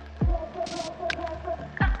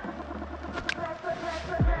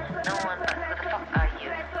 No one, but who the fuck are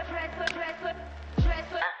you?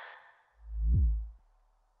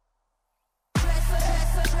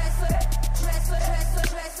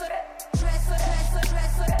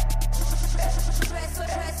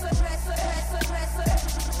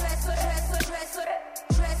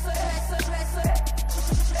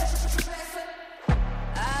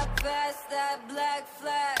 That black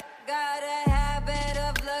flag, got a habit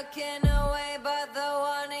of looking away, but the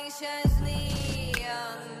warning shines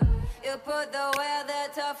neon. You put the weather,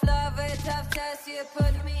 tough love, a tough test, you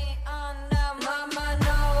put me on now. Mama,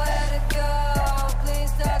 nowhere to go,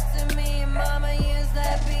 please talk to me. Mama, use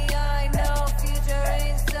that behind, no future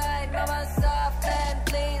inside. Mama, soft and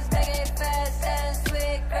please make it fast and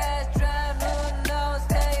sweet. Crash, drive, who knows,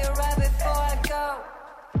 tell you right before I go.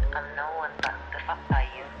 I'm no one, but the fuck are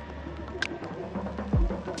you?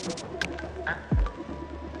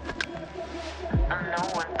 I'm no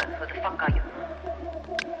one, but who the fuck are you?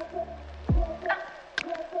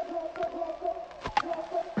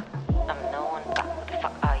 I'm no one, but who the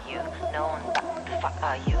fuck are you? No one, but who the fuck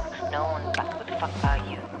are you? No one, but who the fuck are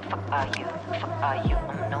you? Fuck are you? Fuck are you?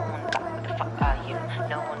 I'm no one, but who the fuck are you?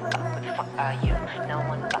 No one, but who the fuck are you? No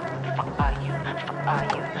one, but who the fuck are you? Fuck are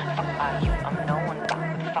you? Fuck are you? I'm no one, but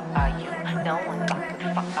who the fuck are you? No one, but who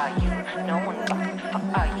the fuck are you? No one, but who the fuck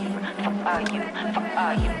are you? Fuck are you? Fuck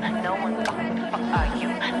are you? No one, but who the fuck are you?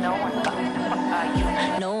 No one, but who the fuck are you?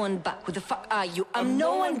 No one, but who the fuck are you? I'm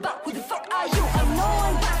no one, but who the fuck are you? I'm no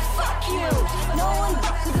one, but fuck you. No one,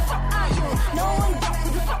 but who the fuck are you? No one, but who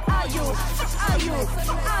the fuck are you? Fuck are you?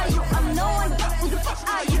 Fuck are you? I'm no one, but who the fuck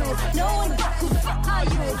are you? No one, but who the fuck are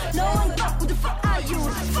you? No one, but who the fuck are you?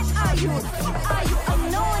 Fuck are you? Fuck are you? I'm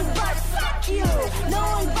no one, but fuck you. No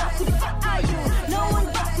one, but who the fuck are you? No one,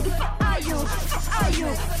 but who the fuck are you? Fuck are you?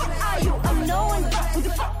 Fuck are you? I'm no one, but who the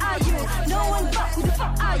fuck are you? No one, but who the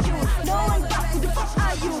fuck are you? No one, but who the fuck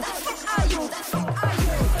are you? Fuck are you? Fuck are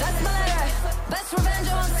you? That's my letter. Best revenge,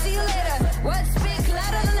 I won't see you later. Words speak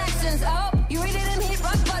louder than actions. I hope you read it and hit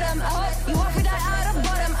rock bottom. I hope you walk with that out of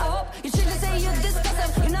bottom. I hope you should just say you discuss them.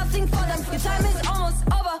 You're nothing for them. Your time is almost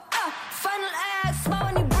over. Final act, smile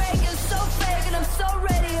when you break. You're so fake and I'm so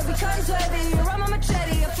ready. It becomes heavy. You run my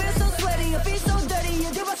machete. I feel so sweaty. I feel so dirty. You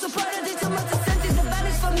do what's so proud of this.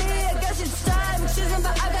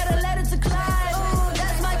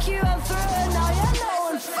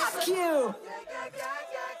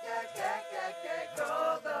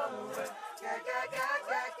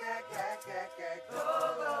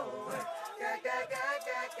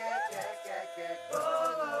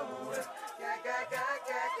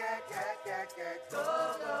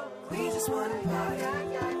 We just wanna party,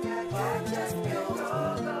 just for you.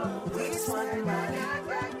 We just wanna party,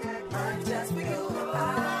 just for you.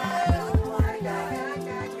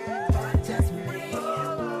 Just for you.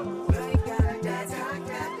 You ain't gotta dance,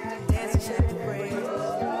 dance and shake and break.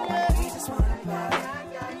 We just wanna party,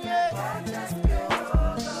 just for you.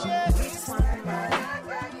 We just wanna party,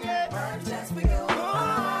 just for you.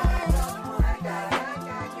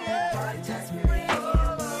 Just for you.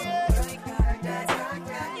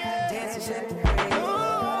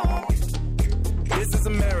 This is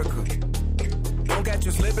America. Don't catch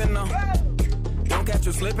you slipping now. Don't catch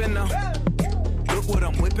you slipping now. Look what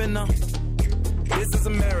I'm whipping now. This is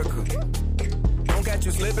America. Don't catch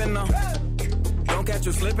you slipping now. Don't catch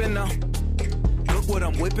you slipping now. Look what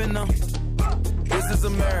I'm whipping now. This is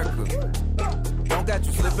America. Don't catch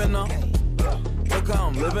you slipping now. Look how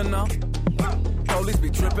I'm living now. Police be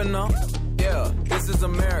tripping now. Yeah, this is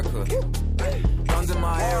America. Guns in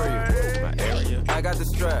my area. I got the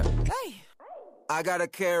strap. I gotta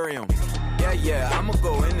carry 'em. Yeah, I'ma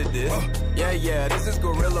go into this. Yeah, this is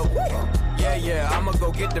gorilla. Yeah, I'ma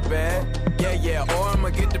go get the bag. Yeah, or I'ma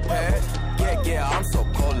get the pad. Yeah, I'm so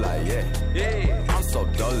cold like yeah. I'm so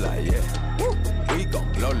dull like yeah. We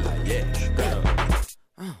gon' blow like yeah.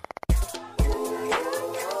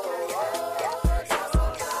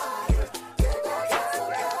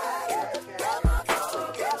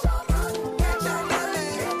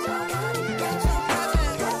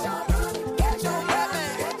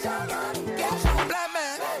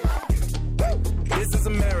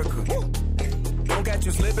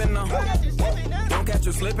 Slipping now. Don't catch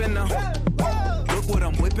you slipping now. Look what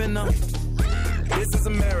I'm whipping now. This is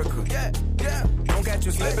America. Don't catch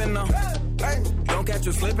you slipping now. Don't catch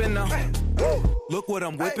you slipping now. Look what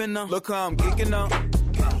I'm whipping now. Look how I'm geeking now.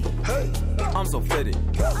 I'm so fitted.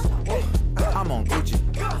 I'm on Gucci.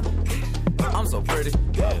 I'm so pretty.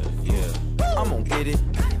 Yeah. I'm gonna get it.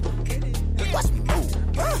 Watch me move.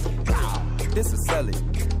 This is Sally.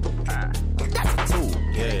 That's a tool.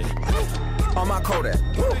 Yeah. On my Kodak.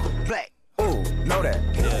 Black. Ooh, know that.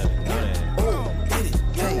 Yeah. Ooh, get it.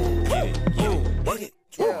 Yeah. Ooh, work it.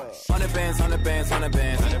 100 bands.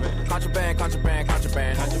 Contraband.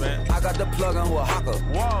 I got the plug on who a hawker.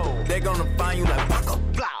 Whoa. They gonna find you like Baka.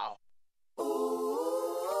 Blah.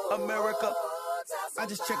 America. I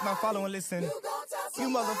just checked my follow and listen. You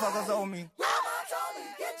motherfuckers owe me.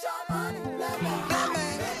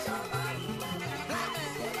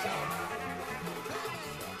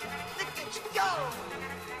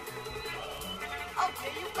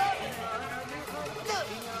 Okay, you got it. Look.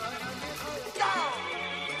 Down.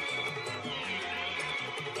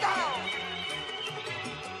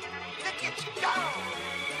 Look at you down.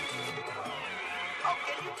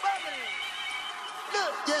 Okay, you bubbling.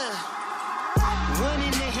 Look. Yeah. One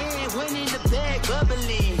in the hand, one in the bag,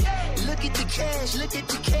 bubbling. Look at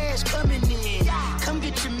the cash coming in. Come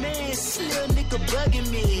get your man, little nigga bugging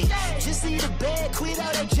me. Just see the bag, quit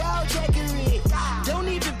all that jaw jackery. Don't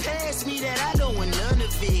even pass me that, I don't want none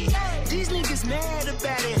of it. These niggas mad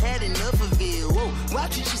about it, had enough of it. Whoa,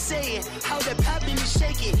 watch what you saying, how that poppin' and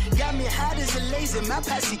shaking. Got me hot as a laser, my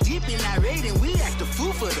posse deep and irate. And we act a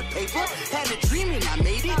fool for the paper, had a dream and I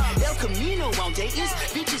made it. El Camino on Dayton's,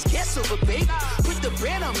 bitches guess over bait. Put the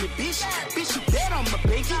bread on me, bitch you bet on my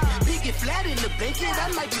bacon. Big and flat in the blanket, I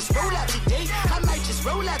might just roll out today. I might just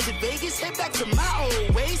roll out to Vegas, head back to my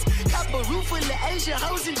old ways. Cop a roof full of Asian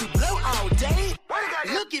hoes and do blow all day.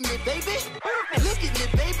 Look at me, baby. Look at me,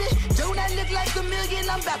 baby. Don't I look like a million?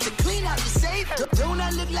 I'm about to clean out the safe. Don't I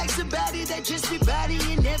look like somebody that just be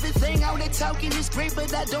bodying everything? All that talking is great,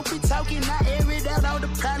 but I don't be talking. I air it out. All the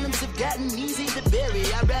problems have gotten easy to bury.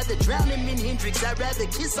 I'd rather drown him in Hendrix. I'd rather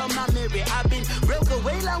kiss on my Mary. I've been broke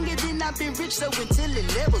way longer than I've been rich, so until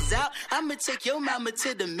it levels out, I'ma take your mama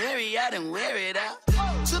to the Marriott and wear it out.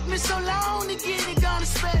 Took me so long to get it, gonna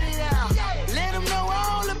spread it out. Let them know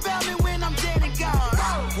all about me when I'm dead and gone.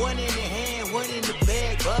 One in the hand, one in the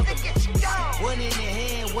bag, bubble. One in the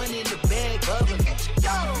hand, one in the bag, bubble.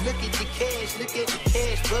 Look at the cash,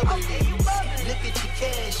 bubbling. Look at the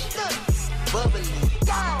cash, bubbling.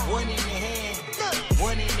 One in the hand,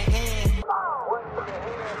 one in the hand.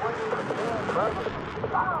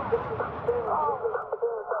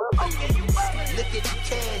 Look at the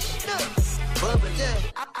cash, bubbling.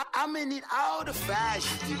 I'ma need all the fries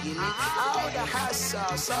you can give me, all the hot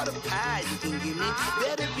sauce, all the pie you can give me.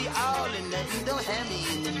 Better be all or nothing, don't have me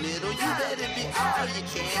in the middle. You better be all you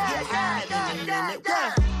can, get high in a minute.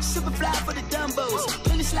 Yeah. Super fly for the Dumbos,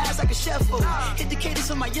 plenty slides like a shuffle. Hit the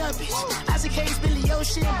cadence on my young bitch. Isaac Hayes, Billy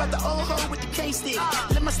Ocean, about the old hoe with the K-stick.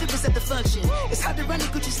 Let my slippers at the function. It's hard to run the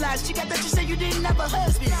Gucci slides. She got that you say you didn't have a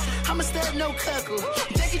husband. I'm a stud, no cuckle.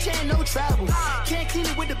 Jackie Chan, no travel. Can't clean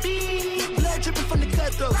it with the beat. Blood dripping from the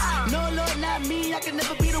cutthroat. No, Lord, not me. I can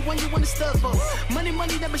never be the one you want to stuff for. Money,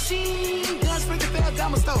 money, the machine. Guns, spring the bell,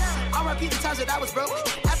 got my stove. R.I.P. the times that I was broke.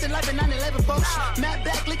 After life in 9/11, folks. Matt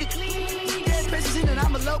back, liquor clean. Dead presses in and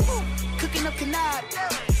I'm a local. Cooking up canard.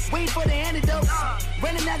 Waiting for the antidote.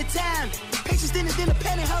 Running out of time. Patience thinner than a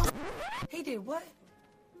pantyhose. He did what?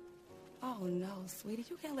 Oh no, sweetie,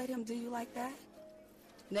 you can't let him do you like that.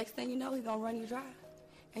 Next thing you know, he's gonna run you dry.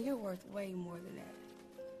 And you're worth way more than that.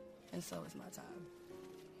 And so is my time.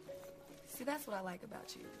 See, that's what I like about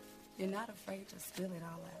you. You're not afraid to spill it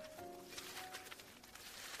all out.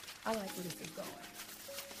 I like where this is going.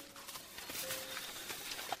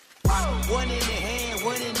 One in the hand,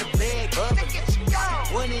 one in the bag, bubble.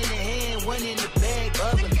 One in the hand, one in the bag,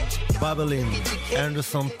 bubble. בבלין,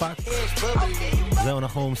 אנדרסון פאק. זהו,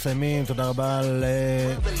 אנחנו מסיימים. תודה רבה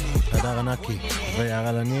להדר ענקי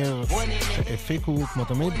ויערה לניר שהפיקו כמו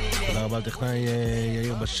תמיד. תודה רבה לטכנאי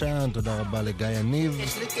יאיר בשן. תודה רבה לגיא יניב.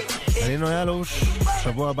 אני אלוש.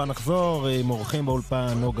 שבוע הבא נחזור עם אורחים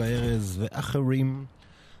באולפן, נוגה ארז ואחרים.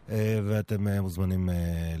 ואתם מוזמנים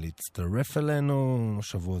להצטרף אלינו.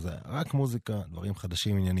 שבוע זה רק מוזיקה, דברים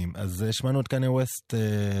חדשים, עניינים. אז שמענו את קניה ווסט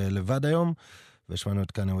לבד היום, ושמענו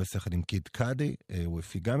את קניה ווסט יחד עם קיד קאדי. הוא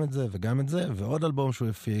הפיק גם את זה וגם את זה, ועוד אלבום שהוא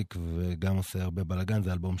הפיק וגם עושה הרבה בלגן,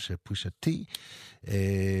 זה אלבום שפושתי.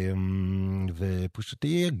 ופושתי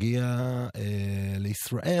יגיע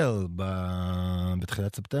לישראל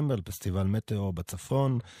בתחילת ספטמבר, לפסטיבל מטאור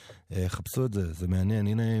בצפון. חפשו את זה, זה מעניין.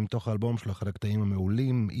 הנה עם תוך האלבום שלו, אחד הקטעים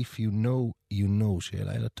המעולים, If You Know, You Know. שיהיה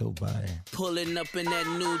לילה טוב, ביי. Pulling up in that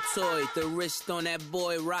new toy, the wrist on that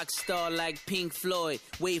boy, rock star like Pink Floyd,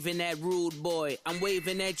 waving at rude boy, I'm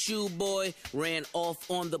waving at you boy, ran off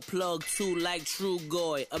on the plug too like True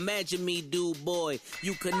Goy, imagine me do boy,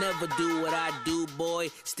 you could never do what I do boy,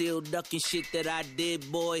 still ducking shit that I did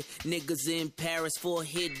boy, niggas in Paris for a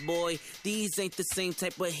hit boy, these ain't the same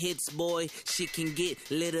type of hits boy, shit can get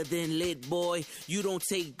litter than lit boy, you don't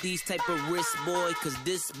take these type of risks boy, cause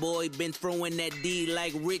this boy been throwing that D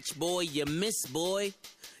like Rich boy, you miss boy.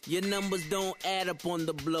 Your numbers don't add up on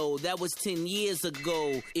the blow. That was 10 years ago.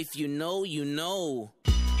 If you know, you know.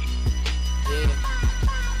 Yeah.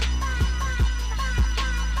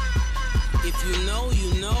 If you know, you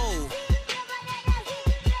know.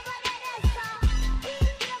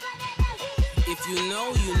 If you know,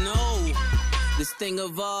 you know. This thing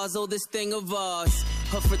of ours, oh, this thing of ours.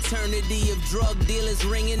 Her fraternity of drug dealers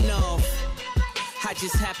ringing off. I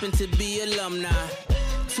just happen to be alumni.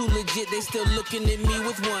 Too legit, they still looking at me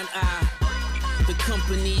with one eye. The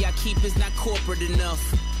company I keep is not corporate enough.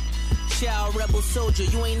 Child rebel soldier,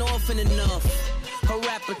 you ain't orphan enough. A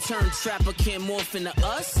rapper turned trapper can't morph into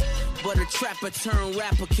us, but a trapper turned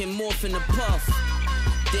rapper can morph into Puff.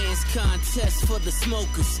 Dance contest for the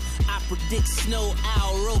smokers. I predict snow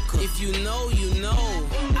Al Roker. If you know, you know.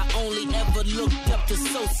 I only ever looked up to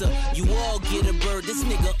Sosa. You all get a bird, this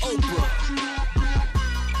nigga Oprah.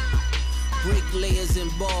 Bricklayers in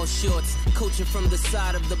ball shorts, coaching from the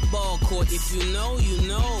side of the ball court. If you know, you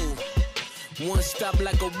know. One stop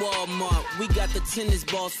like a Walmart. We got the tennis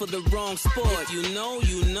balls for the wrong sport. If you know,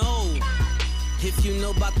 you know. If you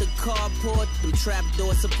know about the carport, them trap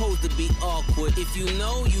doors supposed to be awkward. If you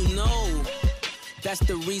know, you know. That's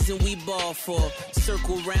the reason we ball for.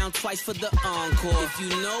 Circle round twice for the encore. If you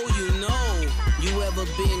know, you know. You ever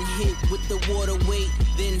been hit with the water weight,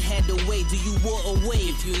 then had to wait till you wore away?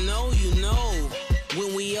 If you know, you know. When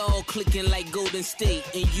we all clicking like Golden State,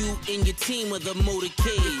 and you and your team of the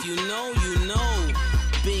motorcade. If you know, you know.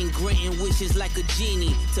 Been granting wishes like a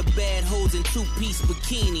genie to bad hoes in two-piece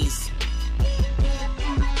bikinis.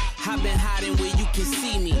 I've been hiding where you can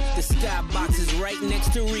see me. The skybox is right next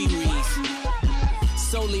to Riri's.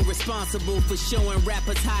 Solely responsible for showing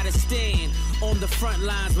rappers how to stand on the front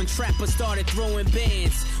lines when trappers started throwing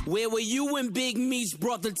bands. Where were you when Big Meech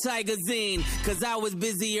brought the Tigers in? Cause I was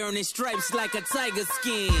busy earning stripes like a tiger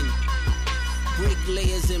skin.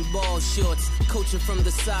 Bricklayers in ball shorts, coaching from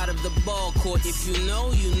the side of the ball court. If you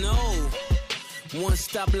know, you know. One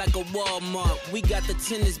stop like a Walmart. We got the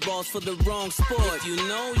tennis balls for the wrong sport. If you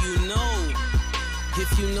know, you know.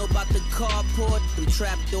 If you know about the carport, them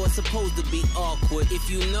trap doors supposed to be awkward. If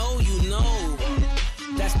you know, you know.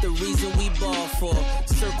 That's the reason we ball for.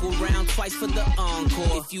 Circle round twice for the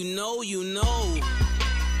encore. If you know, you know.